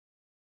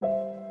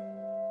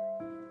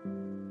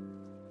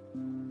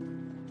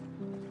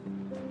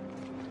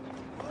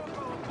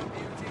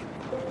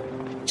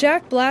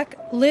 Jack Black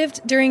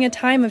lived during a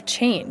time of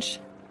change.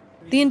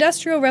 The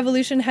Industrial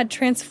Revolution had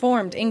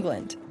transformed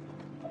England.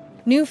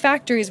 New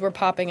factories were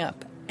popping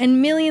up,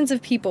 and millions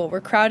of people were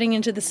crowding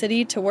into the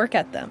city to work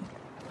at them,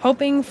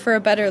 hoping for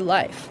a better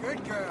life.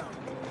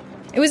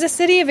 It was a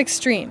city of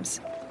extremes.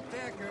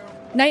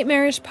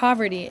 Nightmarish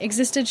poverty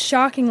existed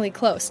shockingly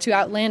close to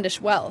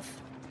outlandish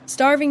wealth.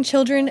 Starving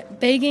children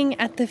begging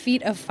at the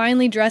feet of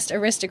finely dressed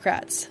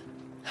aristocrats.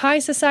 High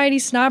society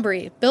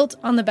snobbery built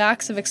on the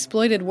backs of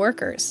exploited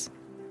workers.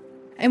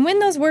 And when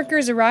those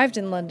workers arrived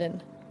in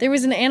London, there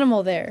was an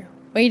animal there,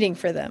 waiting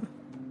for them.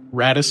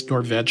 Rattus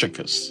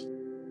norvegicus,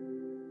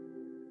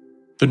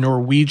 the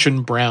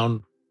Norwegian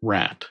brown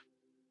rat.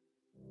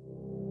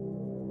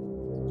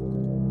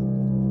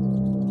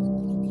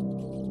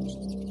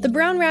 The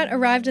brown rat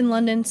arrived in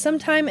London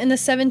sometime in the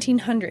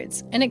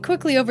 1700s, and it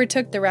quickly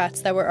overtook the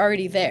rats that were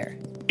already there.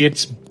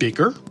 It's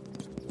bigger,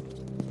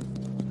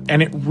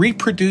 and it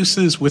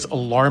reproduces with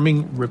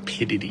alarming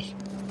rapidity.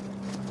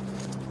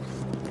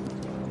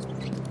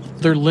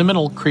 They're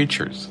liminal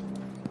creatures.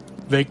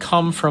 They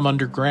come from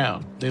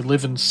underground. They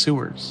live in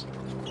sewers.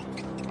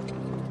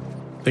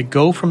 They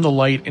go from the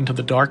light into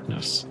the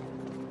darkness.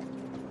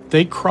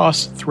 They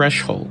cross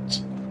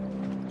thresholds.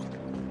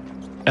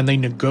 And they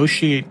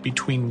negotiate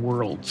between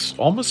worlds,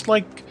 almost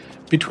like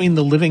between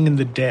the living and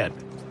the dead.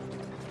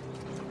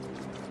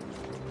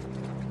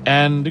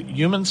 And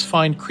humans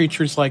find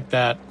creatures like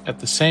that at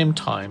the same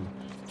time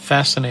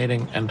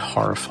fascinating and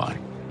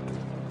horrifying.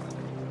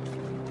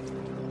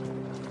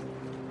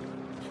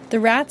 The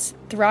rats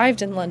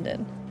thrived in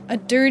London, a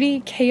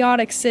dirty,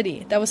 chaotic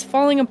city that was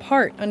falling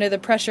apart under the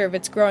pressure of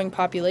its growing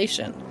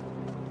population.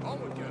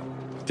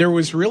 There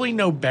was really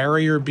no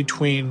barrier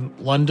between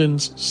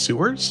London's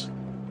sewers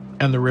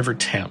and the River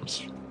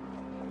Thames.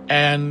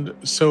 And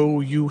so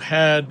you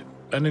had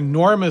an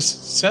enormous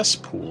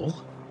cesspool.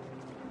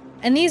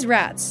 And these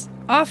rats,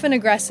 often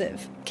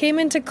aggressive, came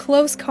into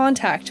close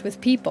contact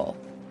with people.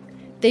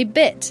 They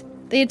bit,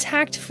 they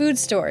attacked food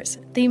stores,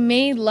 they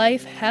made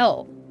life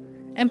hell.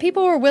 And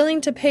people were willing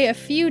to pay a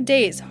few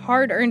days'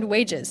 hard-earned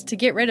wages to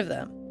get rid of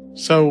them.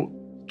 So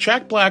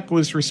Jack Black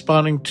was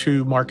responding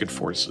to market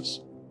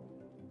forces.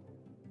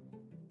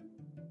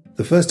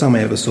 The first time I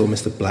ever saw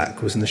Mr.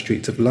 Black was in the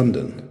streets of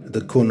London, at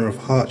the corner of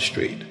Hart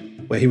Street,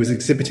 where he was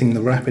exhibiting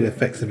the rapid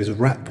effects of his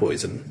rat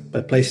poison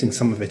by placing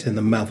some of it in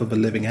the mouth of a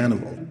living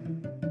animal.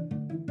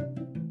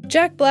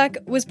 Jack Black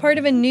was part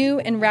of a new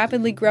and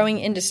rapidly growing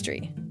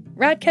industry.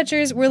 Rat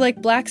catchers were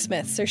like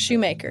blacksmiths or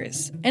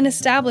shoemakers, an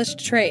established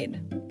trade.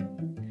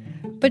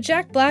 But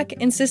Jack Black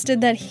insisted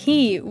that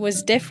he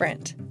was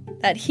different,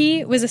 that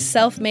he was a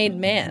self-made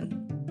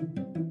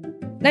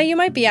man. Now you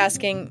might be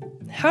asking,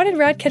 how did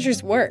rat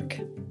catchers work?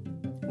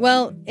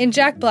 Well, in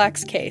Jack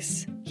Black's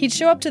case, he'd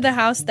show up to the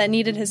house that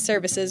needed his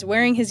services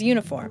wearing his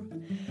uniform,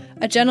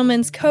 a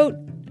gentleman's coat,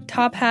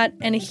 top hat,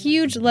 and a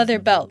huge leather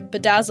belt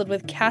bedazzled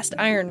with cast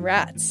iron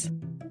rats.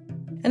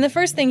 And the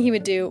first thing he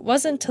would do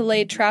wasn't to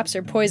lay traps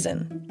or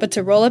poison, but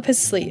to roll up his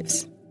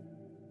sleeves.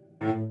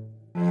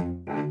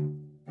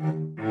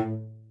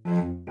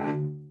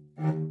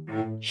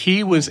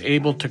 He was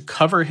able to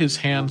cover his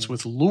hands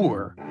with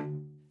lure.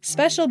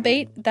 Special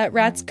bait that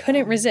rats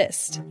couldn't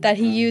resist, that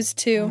he used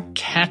to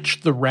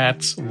catch the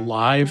rats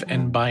live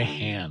and by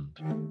hand,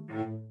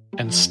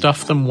 and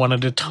stuff them one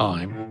at a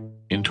time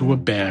into a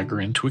bag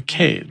or into a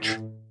cage.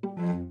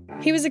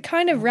 He was a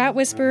kind of rat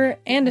whisperer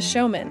and a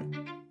showman.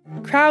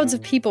 Crowds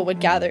of people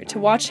would gather to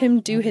watch him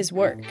do his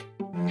work.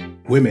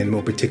 Women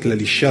more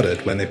particularly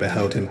shuddered when they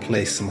beheld him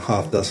place some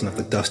half-dozen of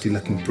the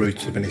dusty-looking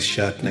brutes within his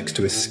shirt next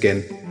to his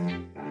skin.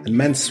 And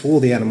men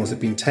swore the animals had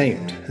been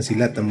tamed as he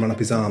let them run up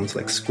his arms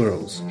like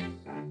squirrels.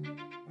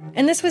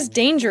 And this was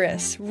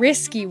dangerous,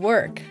 risky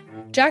work.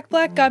 Jack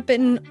Black got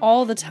bitten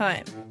all the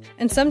time,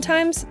 and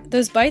sometimes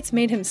those bites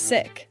made him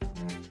sick.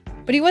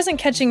 But he wasn't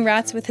catching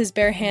rats with his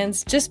bare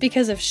hands just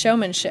because of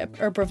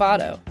showmanship or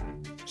bravado.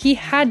 He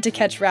had to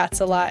catch rats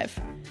alive.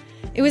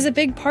 It was a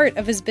big part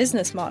of his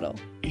business model.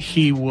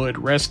 He would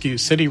rescue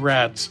city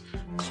rats,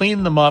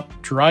 clean them up,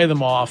 dry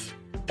them off,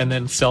 and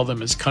then sell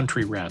them as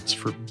country rats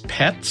for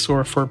pets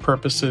or for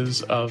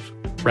purposes of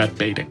rat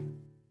baiting.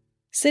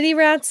 City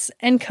rats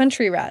and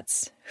country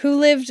rats, who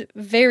lived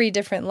very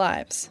different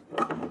lives.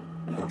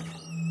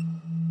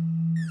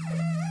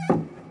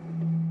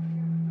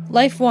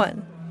 Life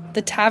 1,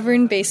 the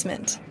tavern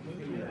basement,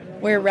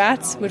 where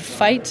rats would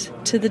fight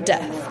to the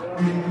death.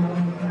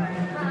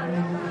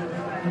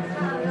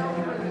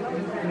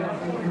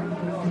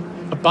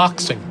 A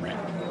boxing ring,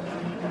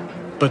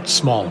 but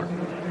smaller,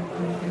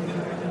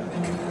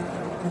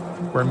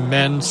 where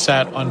men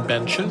sat on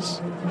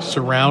benches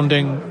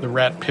surrounding the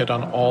rat pit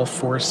on all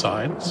four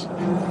sides,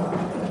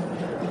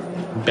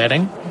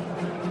 betting.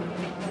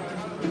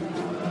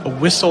 A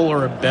whistle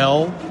or a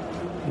bell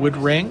would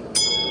ring.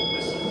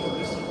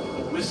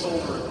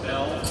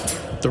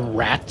 The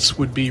rats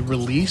would be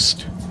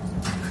released.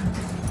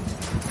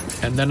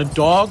 and then a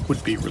dog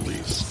would be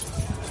released.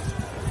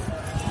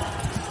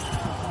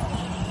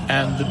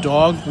 And the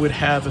dog would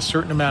have a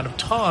certain amount of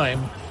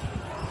time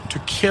to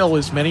kill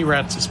as many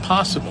rats as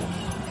possible.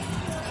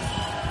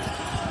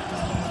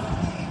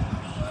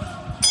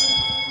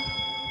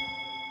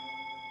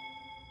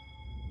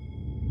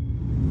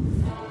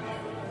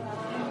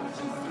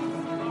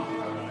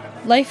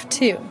 Life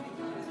 2,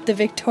 the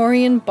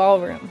Victorian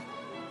ballroom,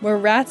 where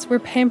rats were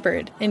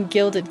pampered in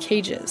gilded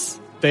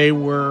cages. They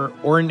were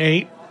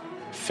ornate,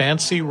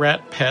 fancy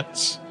rat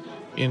pets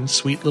in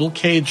sweet little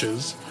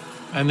cages,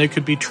 and they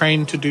could be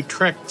trained to do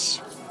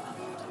tricks.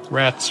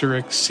 Rats are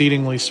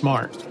exceedingly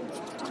smart,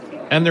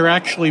 and they're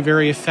actually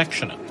very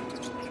affectionate.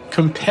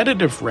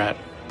 Competitive rat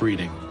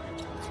breeding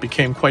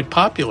became quite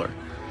popular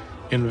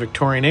in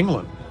Victorian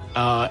England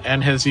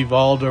and has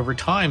evolved over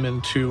time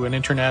into an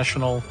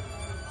international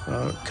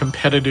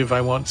competitive,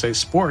 I won't say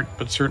sport,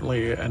 but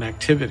certainly an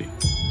activity.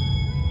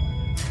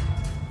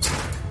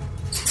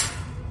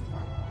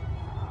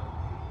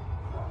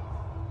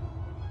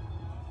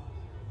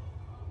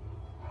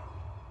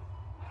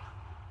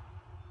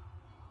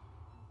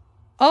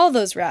 All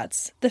those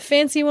rats, the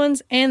fancy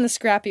ones and the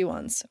scrappy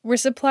ones, were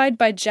supplied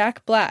by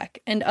Jack Black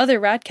and other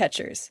rat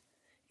catchers.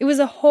 It was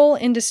a whole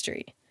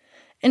industry.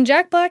 And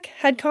Jack Black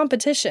had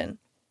competition,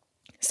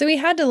 so he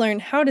had to learn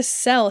how to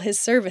sell his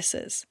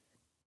services.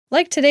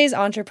 Like today's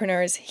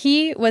entrepreneurs,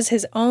 he was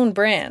his own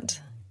brand.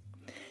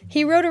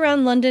 He rode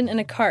around London in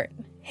a cart,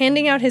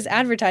 handing out his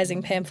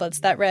advertising pamphlets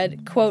that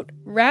read, quote,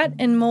 "Rat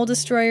and Mole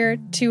Destroyer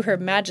to Her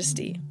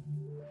Majesty."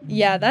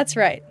 Yeah, that's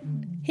right.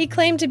 He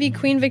claimed to be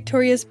Queen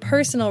Victoria's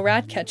personal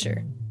rat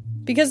catcher,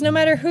 because no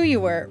matter who you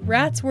were,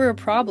 rats were a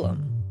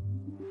problem.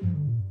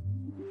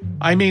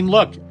 I mean,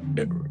 look,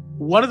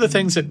 one of the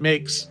things that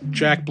makes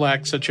Jack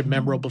Black such a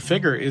memorable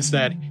figure is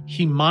that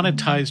he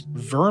monetized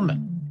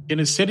vermin in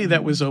a city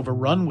that was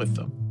overrun with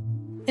them.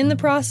 In the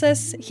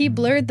process, he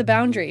blurred the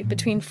boundary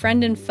between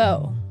friend and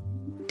foe,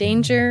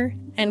 danger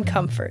and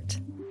comfort.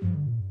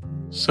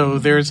 So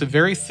there's a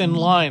very thin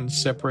line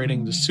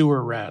separating the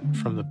sewer rat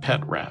from the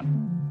pet rat.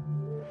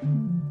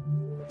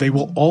 They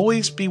will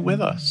always be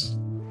with us.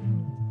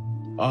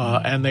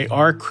 And they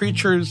are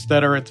creatures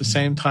that are at the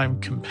same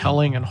time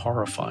compelling and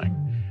horrifying.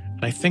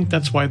 And I think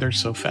that's why they're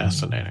so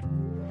fascinating.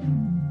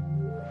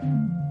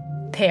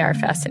 They are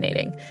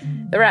fascinating.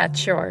 The rats,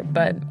 sure,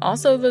 but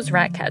also those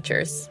rat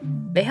catchers.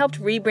 They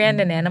helped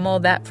rebrand an animal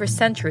that for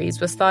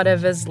centuries was thought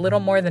of as little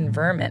more than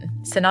vermin,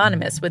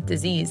 synonymous with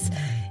disease,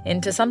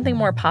 into something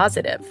more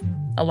positive,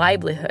 a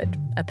livelihood,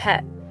 a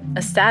pet,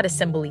 a status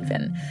symbol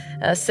even,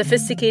 a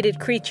sophisticated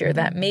creature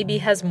that maybe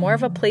has more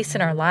of a place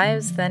in our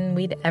lives than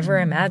we'd ever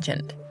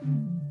imagined.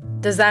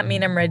 Does that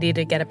mean I'm ready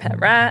to get a pet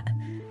rat?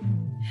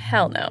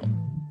 Hell no.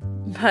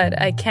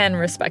 But I can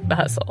respect the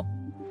hustle.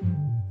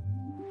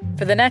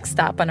 For the next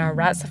stop on our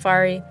rat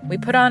safari, we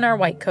put on our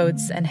white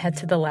coats and head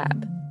to the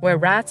lab, where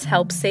rats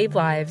help save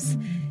lives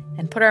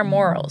and put our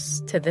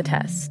morals to the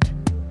test.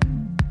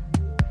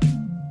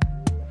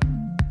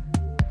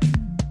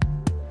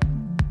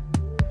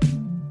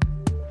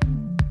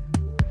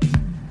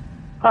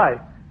 Hi,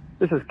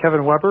 this is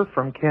Kevin Weber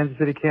from Kansas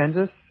City,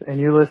 Kansas, and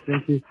you're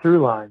listening to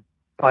Throughline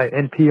by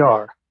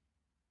NPR.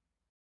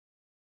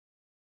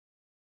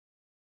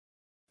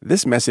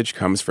 This message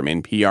comes from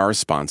NPR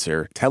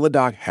sponsor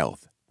Teladoc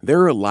Health.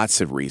 There are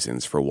lots of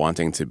reasons for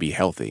wanting to be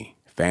healthy.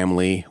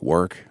 Family,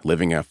 work,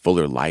 living a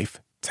fuller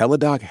life.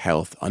 Teladoc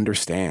Health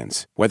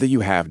understands. Whether you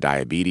have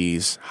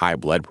diabetes, high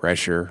blood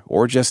pressure,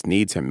 or just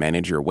need to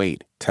manage your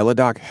weight,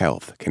 Teladoc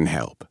Health can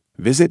help.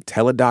 Visit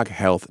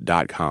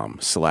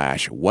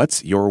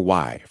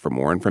teladochealth.com/whatsyourwhy for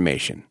more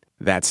information.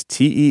 That's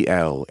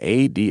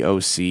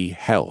TELADOC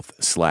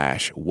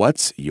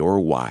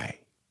health/whatsyourwhy.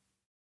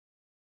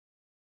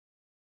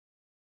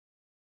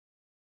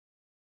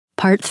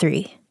 Part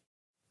 3.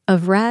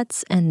 Of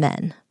Rats and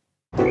Men.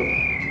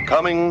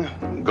 Coming,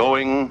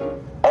 going,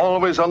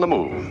 always on the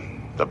move.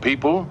 The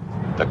people,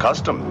 the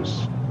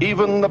customs,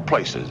 even the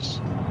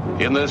places.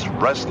 In this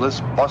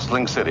restless,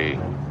 bustling city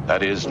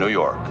that is New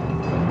York.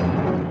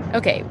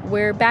 Okay,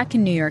 we're back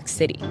in New York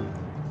City.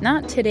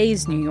 Not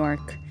today's New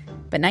York,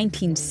 but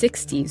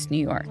 1960s New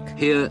York.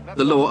 Here,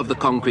 the law of the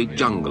concrete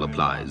jungle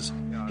applies.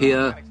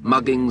 Here,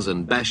 muggings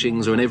and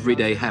bashings are an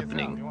everyday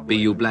happening, be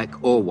you black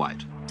or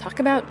white. Talk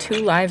about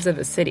two lives of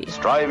a city.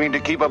 Striving to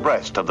keep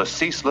abreast of the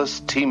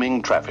ceaseless,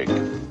 teeming traffic,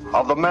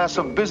 of the mass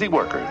of busy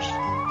workers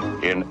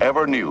in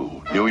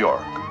ever-new New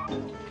York.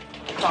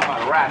 Talk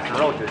about rats and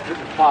roaches. This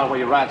is part of where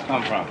your rats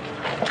come from.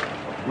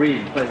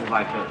 Breed places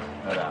like this.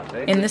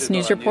 In this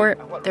news report,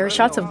 there are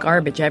shots of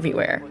garbage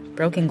everywhere,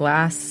 broken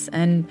glass,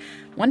 and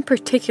one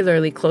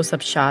particularly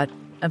close-up shot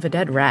of a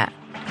dead rat.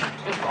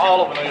 It's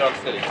all over New York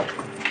City.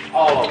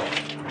 All over.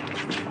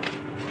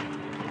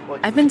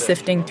 I've been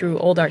sifting through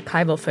old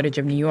archival footage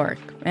of New York,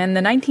 and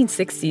the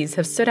 1960s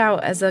have stood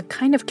out as a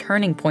kind of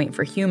turning point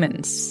for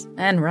humans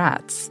and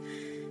rats.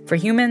 For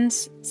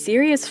humans,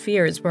 serious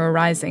fears were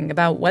arising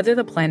about whether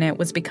the planet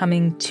was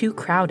becoming too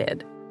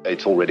crowded.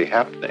 It's already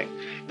happening.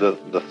 The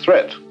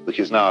threat, which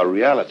is now a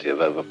reality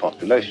of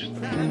overpopulation.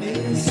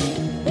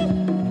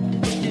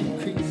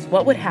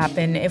 What would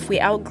happen if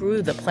we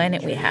outgrew the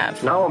planet we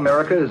have? Now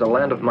America is a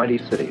land of mighty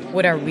cities.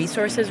 Would our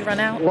resources run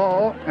out?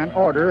 Law and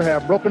order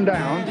have broken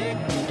down.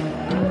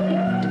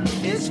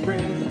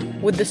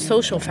 Would the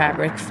social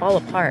fabric fall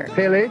apart?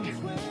 Pillage,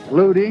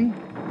 looting,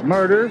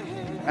 murder,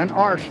 and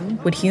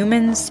arson. Would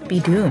humans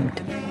be doomed?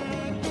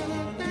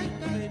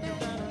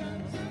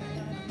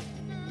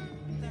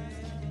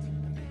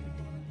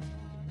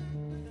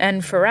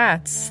 And for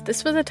rats,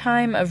 this was a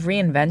time of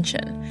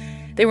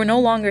reinvention. They were no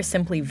longer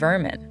simply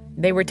vermin.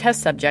 They were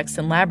test subjects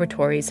in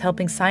laboratories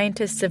helping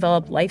scientists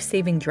develop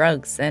life-saving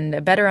drugs and a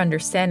better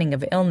understanding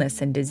of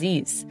illness and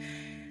disease.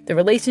 The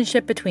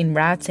relationship between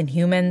rats and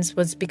humans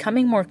was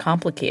becoming more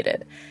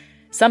complicated.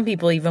 Some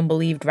people even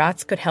believed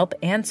rats could help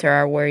answer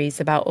our worries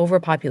about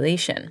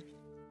overpopulation.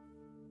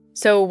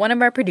 So one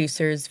of our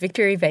producers,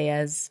 Victor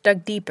Iveyes,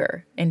 dug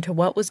deeper into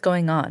what was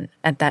going on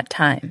at that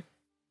time.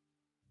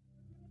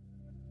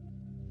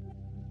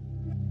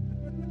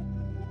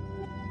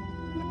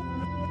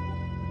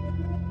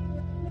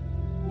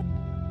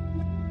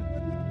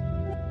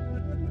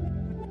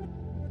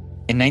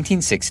 In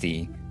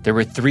 1960, there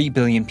were 3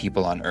 billion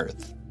people on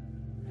Earth.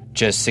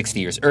 Just 60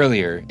 years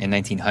earlier, in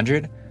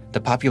 1900,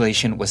 the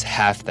population was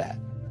half that.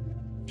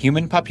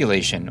 Human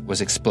population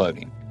was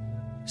exploding.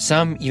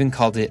 Some even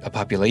called it a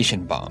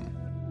population bomb.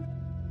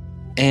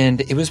 And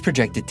it was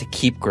projected to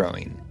keep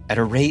growing at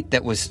a rate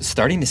that was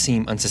starting to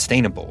seem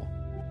unsustainable,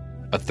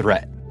 a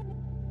threat.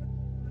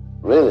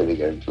 Really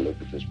beginning to look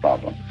at this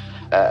problem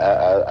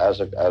as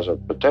a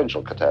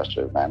potential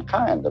catastrophe of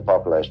mankind. The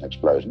population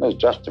explosion is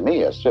just, to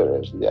me, as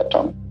serious as the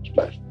atomic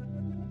explosion.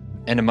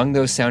 And among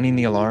those sounding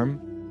the alarm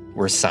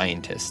were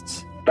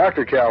scientists.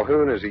 Dr.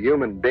 Calhoun, as a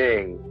human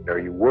being, are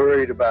you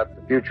worried about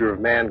the future of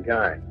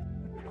mankind?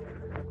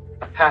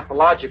 A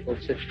pathological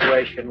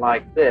situation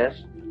like this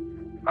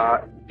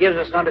gives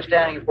us an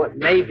understanding of what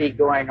may be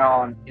going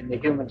on in the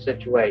human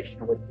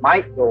situation, what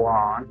might go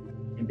on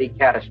and be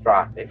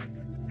catastrophic.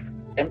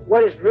 And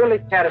what is really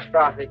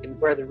catastrophic and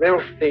where the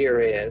real fear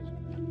is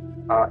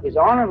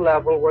on a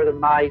level where the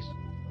mice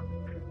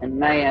and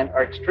man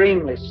are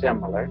extremely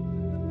similar.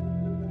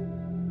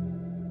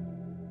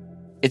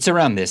 It's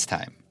around this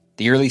time,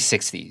 the early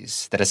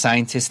 60s, that a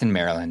scientist in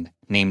Maryland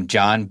named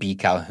John B.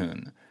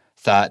 Calhoun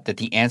thought that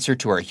the answer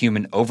to our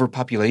human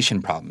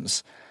overpopulation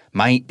problems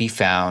might be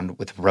found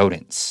with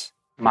rodents.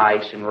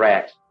 Mice and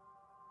rats.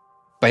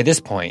 By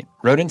this point,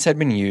 rodents had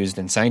been used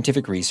in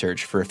scientific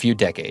research for a few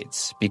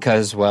decades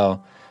because,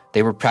 well,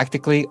 they were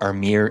practically our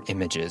mirror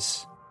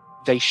images.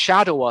 They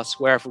shadow us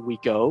wherever we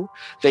go.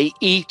 They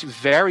eat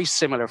very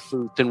similar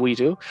food than we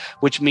do,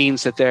 which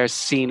means that they're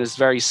seen as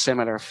very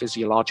similar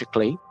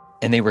physiologically.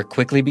 And they were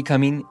quickly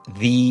becoming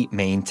the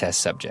main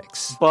test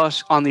subjects.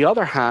 But on the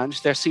other hand,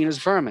 they're seen as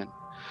vermin,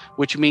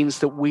 which means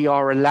that we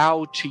are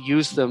allowed to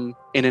use them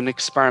in an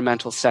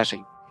experimental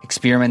setting.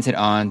 Experimented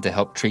on to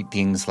help treat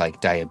things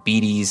like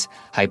diabetes,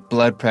 high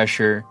blood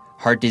pressure,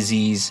 heart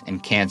disease,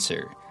 and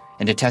cancer,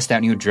 and to test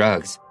out new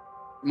drugs.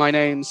 My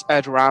name's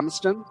Ed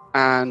Ramsden,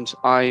 and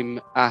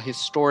I'm a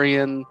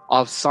historian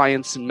of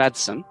science and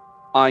medicine.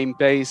 I'm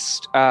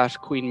based at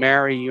Queen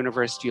Mary,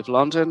 University of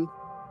London.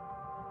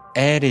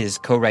 Ed is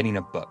co-writing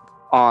a book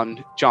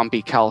on John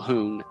B.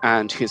 Calhoun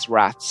and his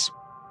rats.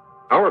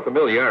 Our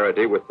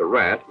familiarity with the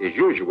rat is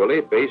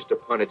usually based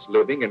upon its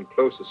living in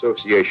close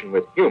association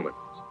with humans.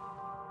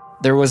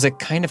 There was a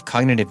kind of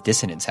cognitive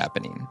dissonance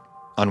happening.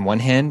 On one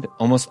hand,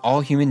 almost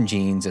all human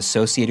genes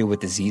associated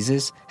with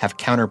diseases have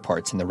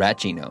counterparts in the rat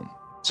genome.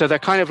 So they're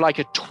kind of like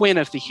a twin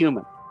of the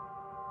human.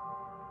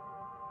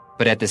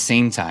 But at the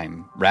same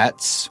time,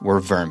 rats were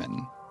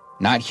vermin,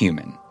 not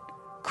human.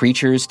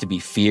 Creatures to be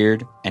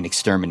feared and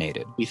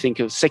exterminated. We think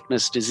of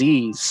sickness,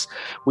 disease.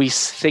 We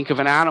think of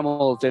an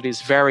animal that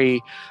is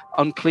very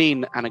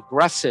unclean and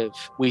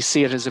aggressive. We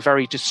see it as a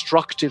very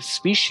destructive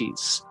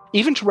species,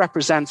 even to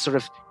represent sort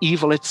of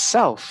evil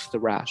itself, the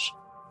rat.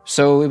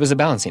 So it was a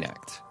balancing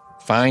act.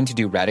 Fine to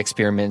do rat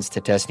experiments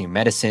to test new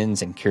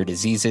medicines and cure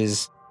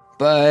diseases,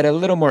 but a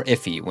little more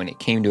iffy when it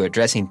came to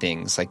addressing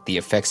things like the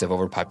effects of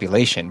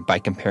overpopulation by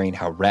comparing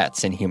how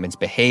rats and humans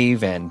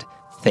behave and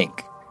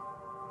think.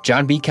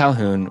 John B.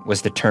 Calhoun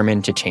was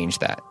determined to change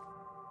that.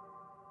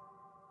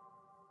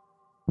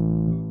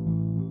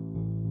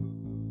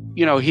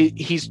 You know,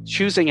 he's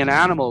choosing an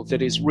animal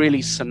that is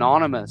really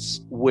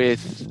synonymous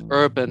with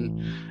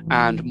urban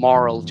and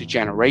moral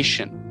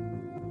degeneration.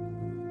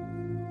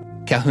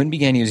 Calhoun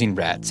began using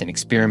rats in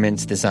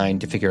experiments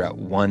designed to figure out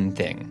one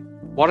thing.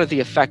 What are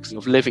the effects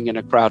of living in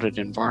a crowded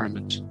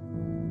environment?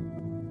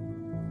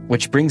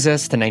 Which brings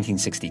us to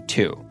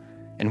 1962,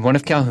 and one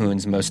of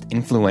Calhoun's most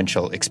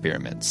influential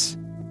experiments.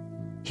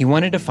 He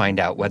wanted to find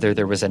out whether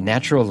there was a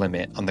natural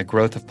limit on the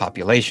growth of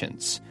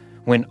populations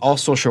when all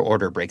social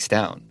order breaks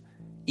down,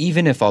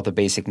 even if all the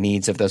basic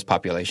needs of those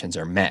populations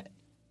are met,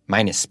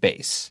 minus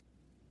space.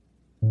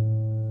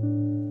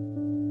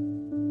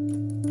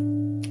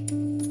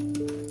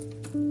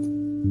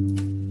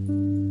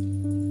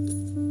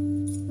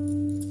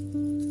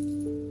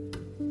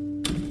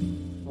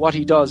 What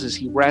he does is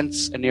he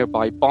rents a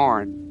nearby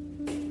barn.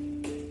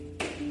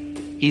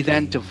 He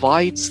then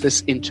divides this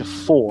into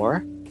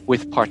 4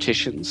 with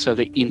partitions, so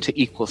they're into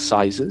equal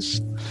sizes.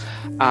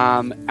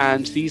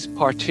 And these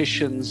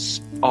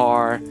partitions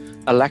are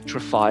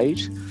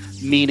electrified,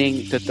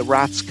 meaning that the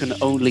rats can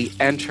only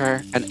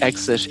enter and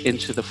exit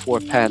into the 4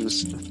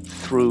 pens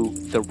through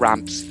the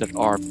ramps that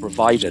are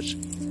provided.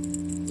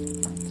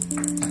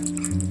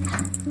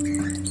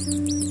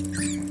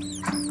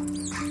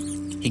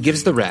 He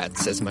gives the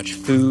rats as much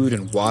food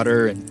and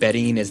water and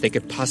bedding as they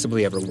could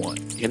possibly ever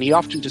want. And he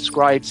often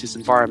describes his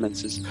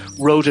environments as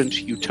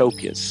rodent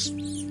utopias.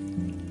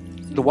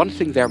 The one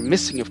thing they're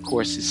missing, of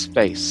course, is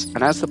space.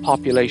 And as the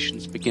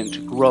populations begin to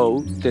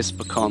grow, this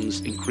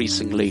becomes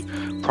increasingly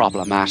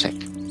problematic.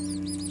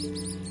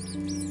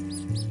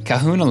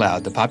 Calhoun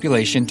allowed the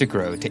population to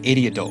grow to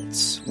 80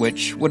 adults,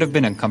 which would have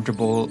been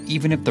uncomfortable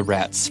even if the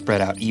rats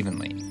spread out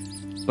evenly.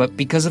 But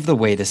because of the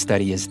way the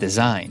study is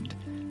designed,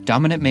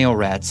 dominant male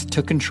rats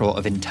took control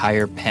of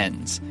entire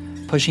pens,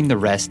 pushing the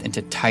rest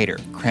into tighter,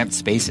 cramped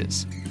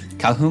spaces.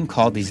 Calhoun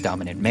called these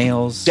dominant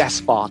males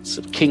despots,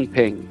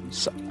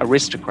 kingpins,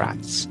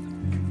 aristocrats.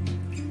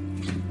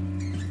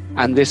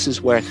 And this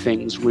is where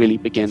things really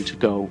begin to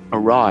go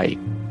awry.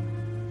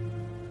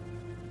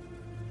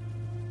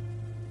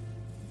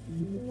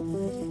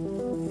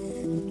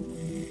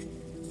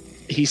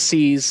 He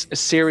sees a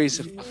series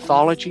of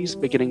pathologies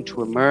beginning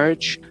to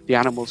emerge. The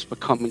animals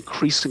become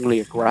increasingly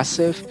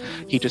aggressive.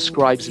 He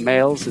describes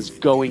males as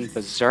going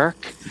berserk,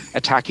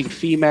 attacking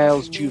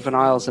females,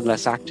 juveniles, and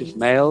less active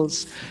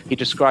males. He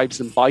describes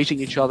them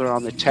biting each other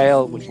on the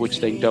tail, which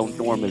they don't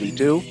normally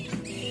do.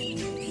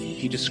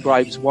 He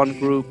describes one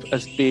group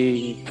as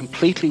being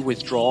completely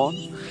withdrawn.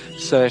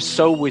 So they're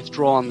so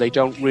withdrawn they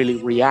don't really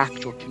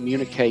react or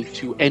communicate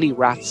to any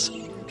rats,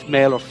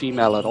 male or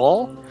female at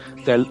all.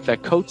 Their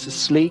coats are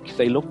sleek,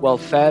 they look well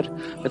fed,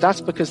 but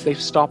that's because they've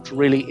stopped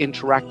really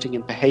interacting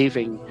and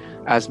behaving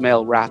as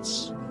male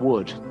rats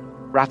would.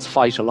 Rats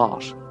fight a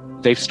lot.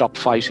 They've stopped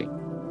fighting.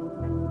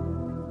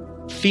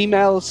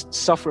 Females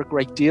suffer a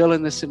great deal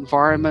in this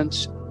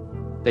environment.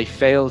 They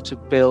fail to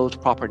build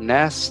proper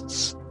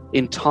nests.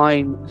 In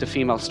time, the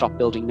females stop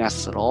building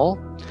nests at all.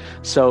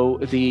 So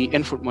the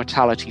infant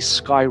mortality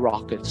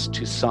skyrockets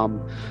to some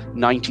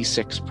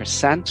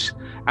 96%.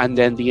 And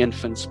then the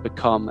infants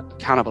become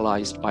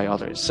cannibalized by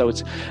others. So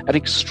it's an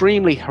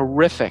extremely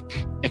horrific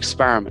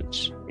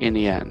experiment in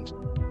the end.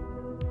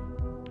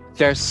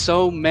 There's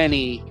so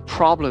many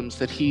problems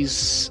that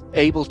he's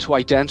able to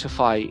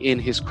identify in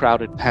his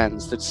crowded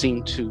pens that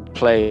seem to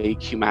plague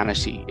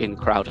humanity in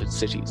crowded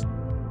cities.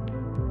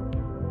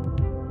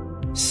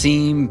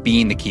 Seem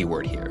being the key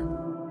word here.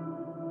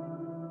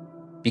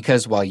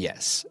 Because while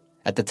yes,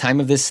 at the time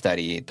of this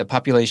study, the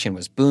population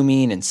was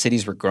booming and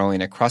cities were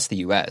growing across the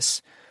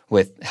U.S.,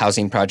 with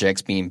housing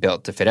projects being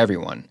built to fit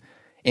everyone,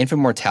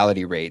 infant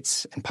mortality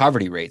rates and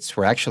poverty rates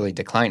were actually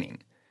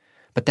declining.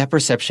 But that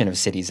perception of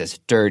cities as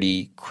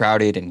dirty,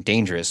 crowded, and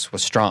dangerous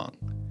was strong.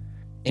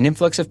 An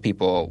influx of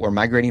people were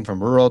migrating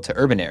from rural to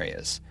urban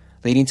areas,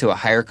 leading to a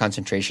higher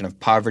concentration of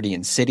poverty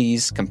in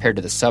cities compared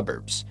to the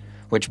suburbs,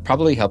 which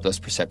probably helped those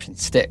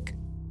perceptions stick.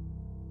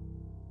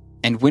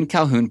 And when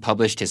Calhoun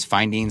published his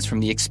findings from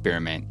the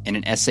experiment in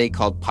an essay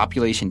called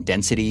Population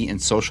Density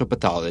and Social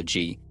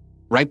Pathology,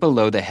 right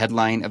below the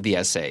headline of the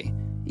essay,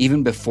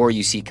 even before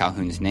you see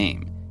Calhoun's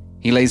name,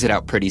 he lays it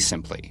out pretty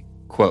simply.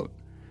 Quote,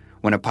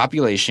 when a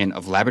population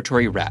of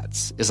laboratory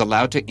rats is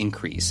allowed to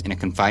increase in a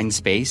confined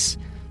space,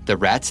 the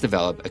rats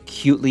develop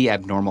acutely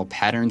abnormal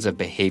patterns of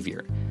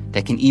behavior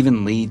that can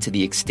even lead to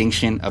the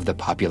extinction of the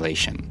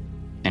population.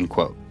 End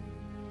quote.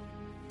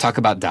 Talk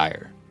about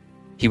dire.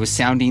 He was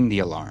sounding the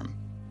alarm.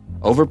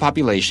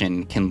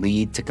 Overpopulation can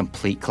lead to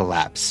complete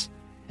collapse.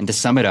 And to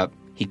sum it up,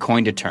 he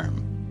coined a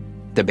term,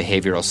 the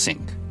behavioral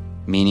sink,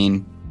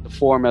 meaning the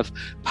form of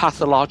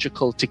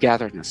pathological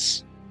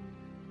togetherness.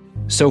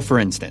 So, for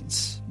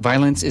instance,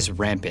 violence is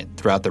rampant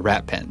throughout the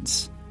rat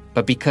pens,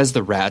 but because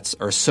the rats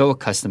are so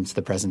accustomed to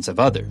the presence of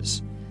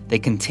others, they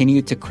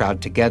continue to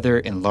crowd together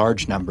in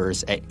large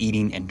numbers at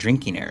eating and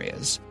drinking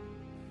areas.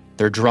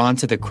 They're drawn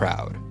to the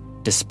crowd,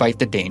 despite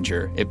the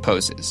danger it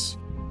poses.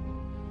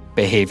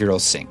 Behavioral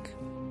sink.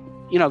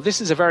 You know,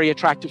 this is a very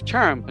attractive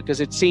term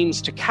because it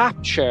seems to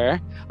capture,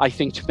 I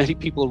think to many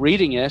people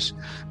reading it,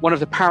 one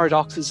of the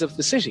paradoxes of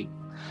the city.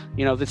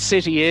 You know, the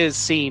city is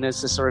seen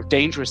as a sort of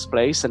dangerous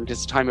place, and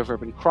it's a time of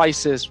urban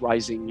crisis,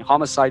 rising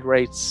homicide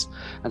rates,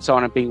 and so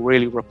on, and being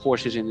really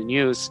reported in the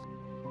news.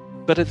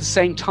 But at the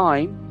same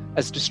time,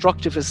 as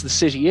destructive as the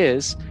city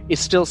is, it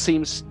still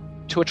seems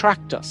to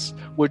attract us.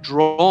 We're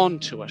drawn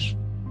to it.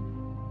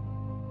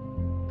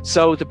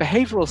 So the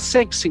behavioral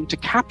sink seemed to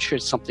capture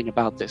something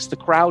about this. The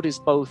crowd is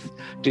both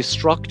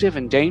destructive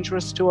and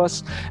dangerous to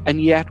us,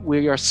 and yet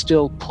we are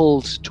still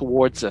pulled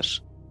towards it.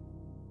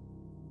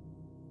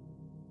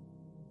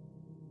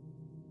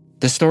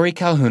 The story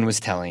Calhoun was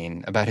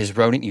telling about his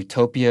rodent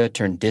utopia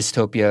turned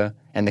dystopia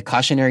and the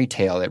cautionary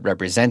tale it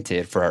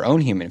represented for our own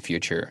human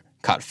future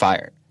caught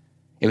fire.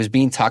 It was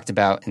being talked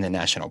about in the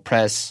national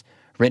press,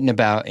 written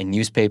about in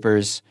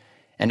newspapers,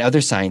 and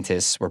other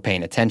scientists were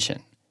paying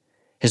attention.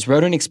 His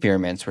rodent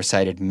experiments were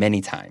cited many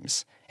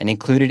times and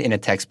included in a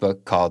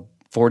textbook called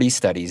 40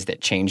 Studies That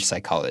Changed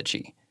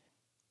Psychology.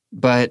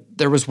 But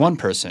there was one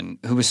person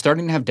who was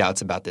starting to have doubts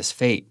about this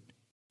fate,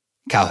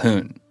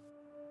 Calhoun,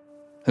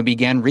 who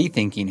began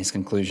rethinking his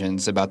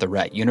conclusions about the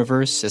rat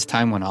universe as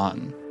time went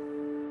on.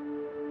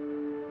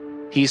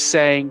 He's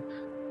saying,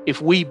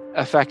 if we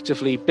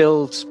effectively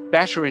build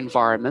better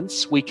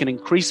environments, we can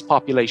increase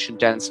population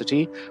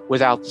density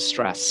without the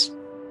stress.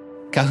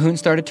 Calhoun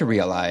started to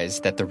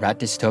realize that the rat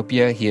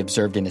dystopia he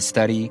observed in his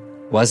study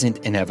wasn't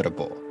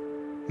inevitable.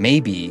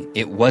 Maybe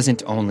it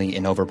wasn't only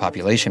an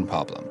overpopulation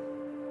problem.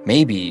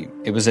 Maybe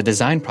it was a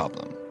design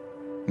problem.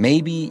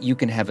 Maybe you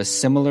can have a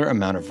similar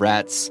amount of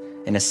rats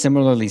in a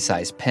similarly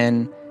sized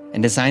pen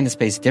and design the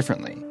space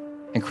differently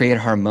and create a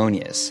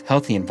harmonious,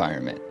 healthy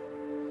environment.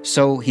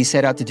 So he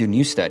set out to do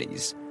new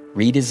studies,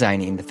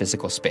 redesigning the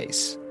physical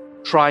space.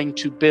 Trying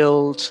to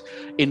build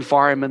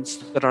environments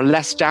that are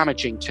less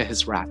damaging to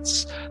his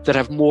rats, that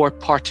have more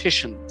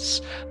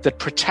partitions, that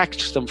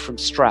protect them from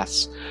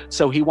stress.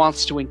 So he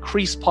wants to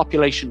increase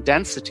population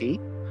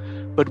density,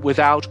 but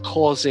without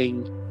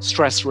causing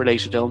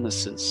stress-related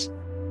illnesses.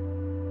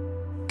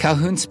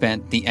 Calhoun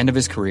spent the end of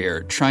his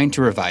career trying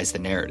to revise the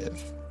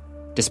narrative.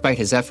 Despite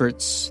his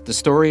efforts, the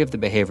story of the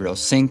behavioral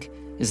sink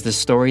is the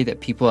story that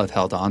people have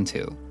held on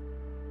to.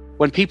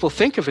 When people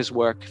think of his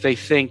work, they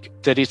think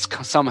that it's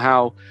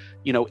somehow,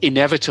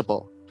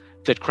 inevitable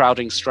that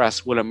crowding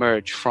stress will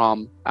emerge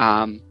from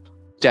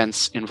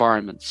dense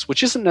environments,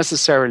 which isn't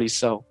necessarily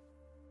so.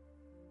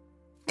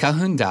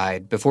 Calhoun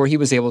died before he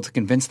was able to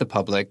convince the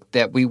public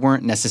that we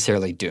weren't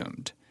necessarily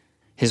doomed.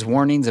 His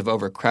warnings of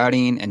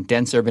overcrowding and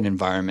dense urban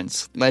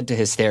environments led to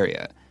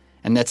hysteria,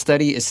 and that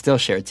study is still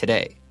shared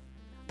today.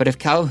 But if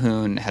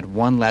Calhoun had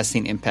one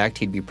lasting impact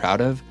he'd be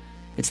proud of,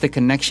 it's the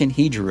connection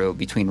he drew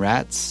between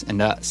rats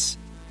and us,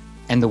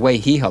 and the way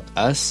he helped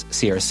us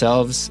see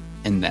ourselves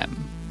in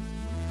them.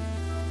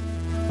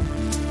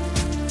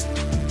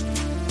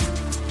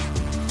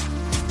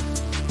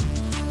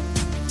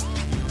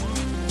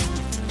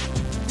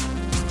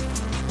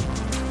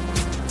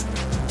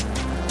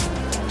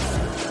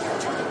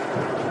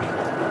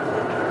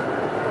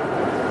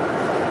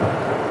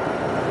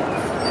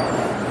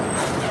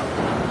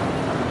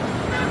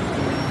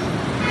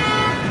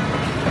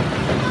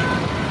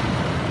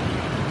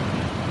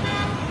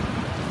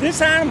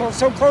 This animal is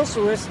so close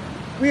to us,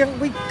 we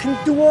can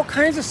do all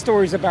kinds of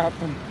stories about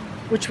them,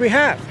 which we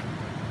have.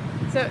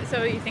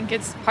 So you think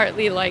it's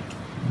partly like,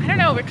 I don't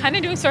know, we're kind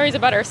of doing stories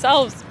about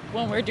ourselves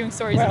when we're doing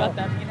stories about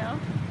them,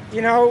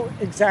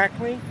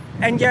 Exactly.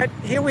 And yet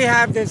here we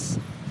have this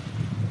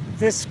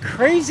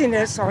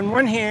craziness. On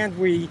one hand,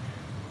 we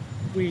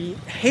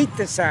hate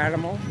this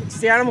animal. It's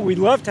the animal we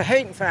love to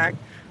hate, in fact.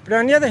 But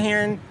on the other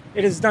hand,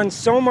 it has done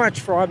so much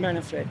for our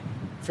benefit,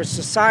 for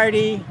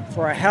society,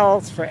 for our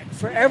health,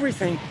 for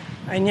everything.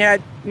 And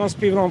yet, most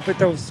people don't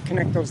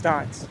connect those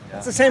dots.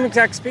 It's the same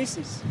exact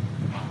species.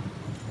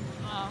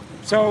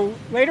 So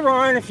later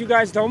on, if you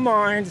guys don't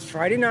mind, it's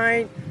Friday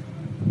night.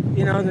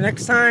 The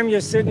next time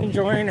you're sitting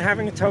enjoying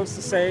having a toast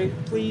to say,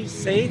 please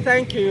say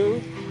thank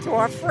you to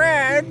our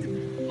friend,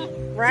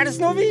 Rattus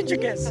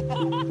norvegicus.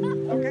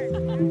 Okay.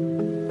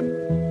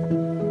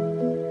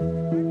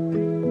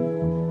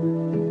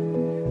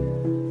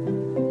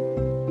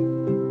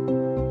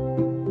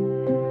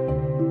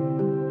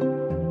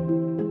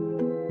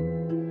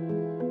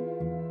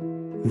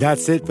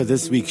 That's it for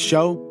this week's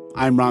show.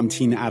 I'm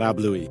Ramteen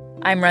Arablouei.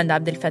 I'm Rand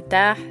Abdel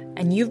Fattah,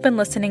 and you've been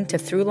listening to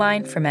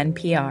Throughline from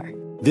NPR.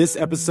 This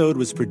episode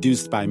was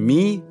produced by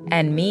me.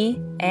 And me,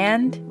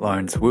 and...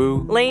 Lawrence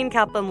Wu. Lane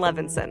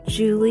Kaplan-Levinson.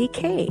 Julie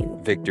Kane.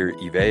 Victor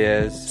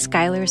Yvez.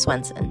 Skylar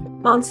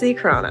Swenson. Monsi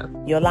Krona.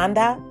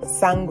 Yolanda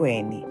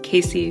Sangweni.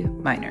 Casey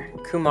Minor.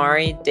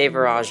 Kumari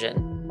Devarajan.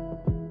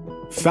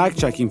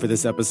 Fact-checking for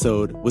this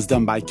episode was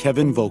done by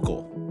Kevin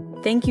Vogel.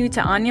 Thank you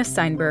to Anya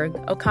Steinberg,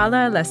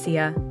 Okala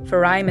Alessia,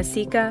 Farai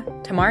Masika,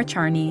 Tamar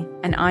Charney,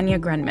 and Anya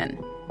Grenman.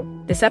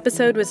 This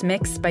episode was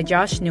mixed by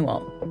Josh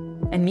Newell.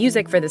 And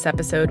music for this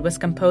episode was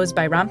composed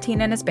by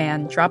Ramteen and his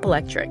band, Drop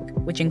Electric,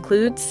 which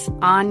includes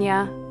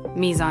Anya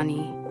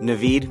Mizani,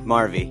 Naveed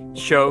Marvi,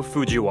 Sho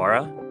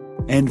Fujiwara.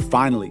 And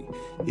finally,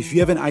 if you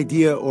have an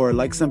idea or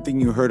like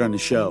something you heard on the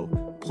show,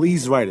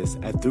 please write us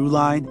at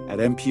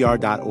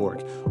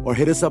throughline@npr.org or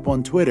hit us up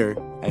on Twitter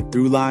at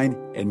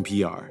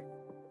ThroughlineNPR.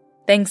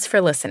 Thanks for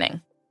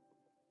listening.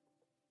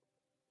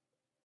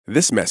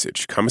 This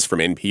message comes from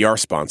NPR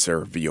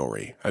sponsor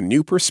Vuori, a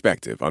new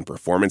perspective on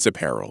performance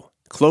apparel.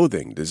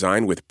 Clothing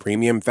designed with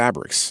premium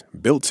fabrics,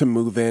 built to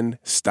move in,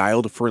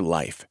 styled for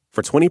life.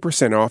 For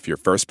 20% off your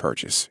first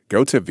purchase,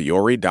 go to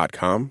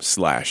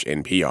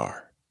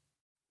vuori.com/NPR.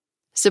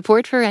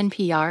 Support for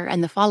NPR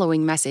and the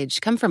following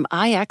message come from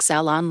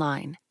IXL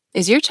Online.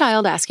 Is your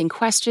child asking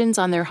questions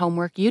on their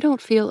homework you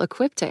don't feel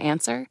equipped to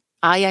answer?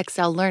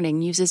 IXL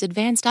Learning uses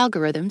advanced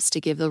algorithms to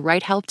give the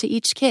right help to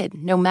each kid,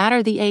 no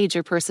matter the age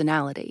or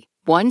personality.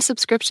 One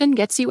subscription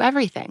gets you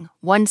everything.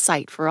 One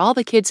site for all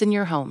the kids in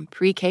your home,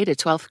 pre-K to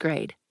 12th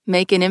grade.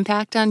 Make an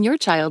impact on your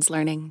child's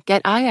learning.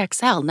 Get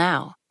IXL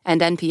now.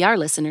 And NPR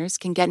listeners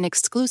can get an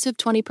exclusive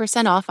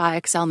 20% off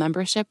IXL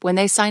membership when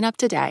they sign up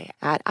today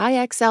at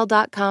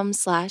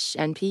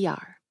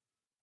IXL.com/NPR.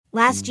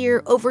 Last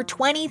year, over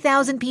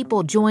 20,000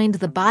 people joined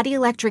the Body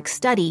Electric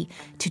study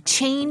to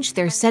change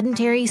their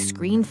sedentary,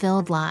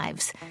 screen-filled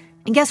lives.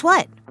 And guess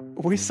what?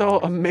 We saw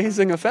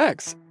amazing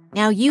effects.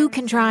 Now you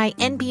can try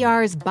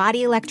NPR's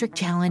Body Electric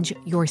Challenge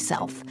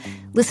yourself.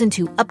 Listen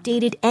to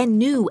updated and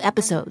new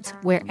episodes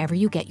wherever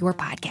you get your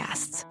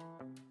podcasts.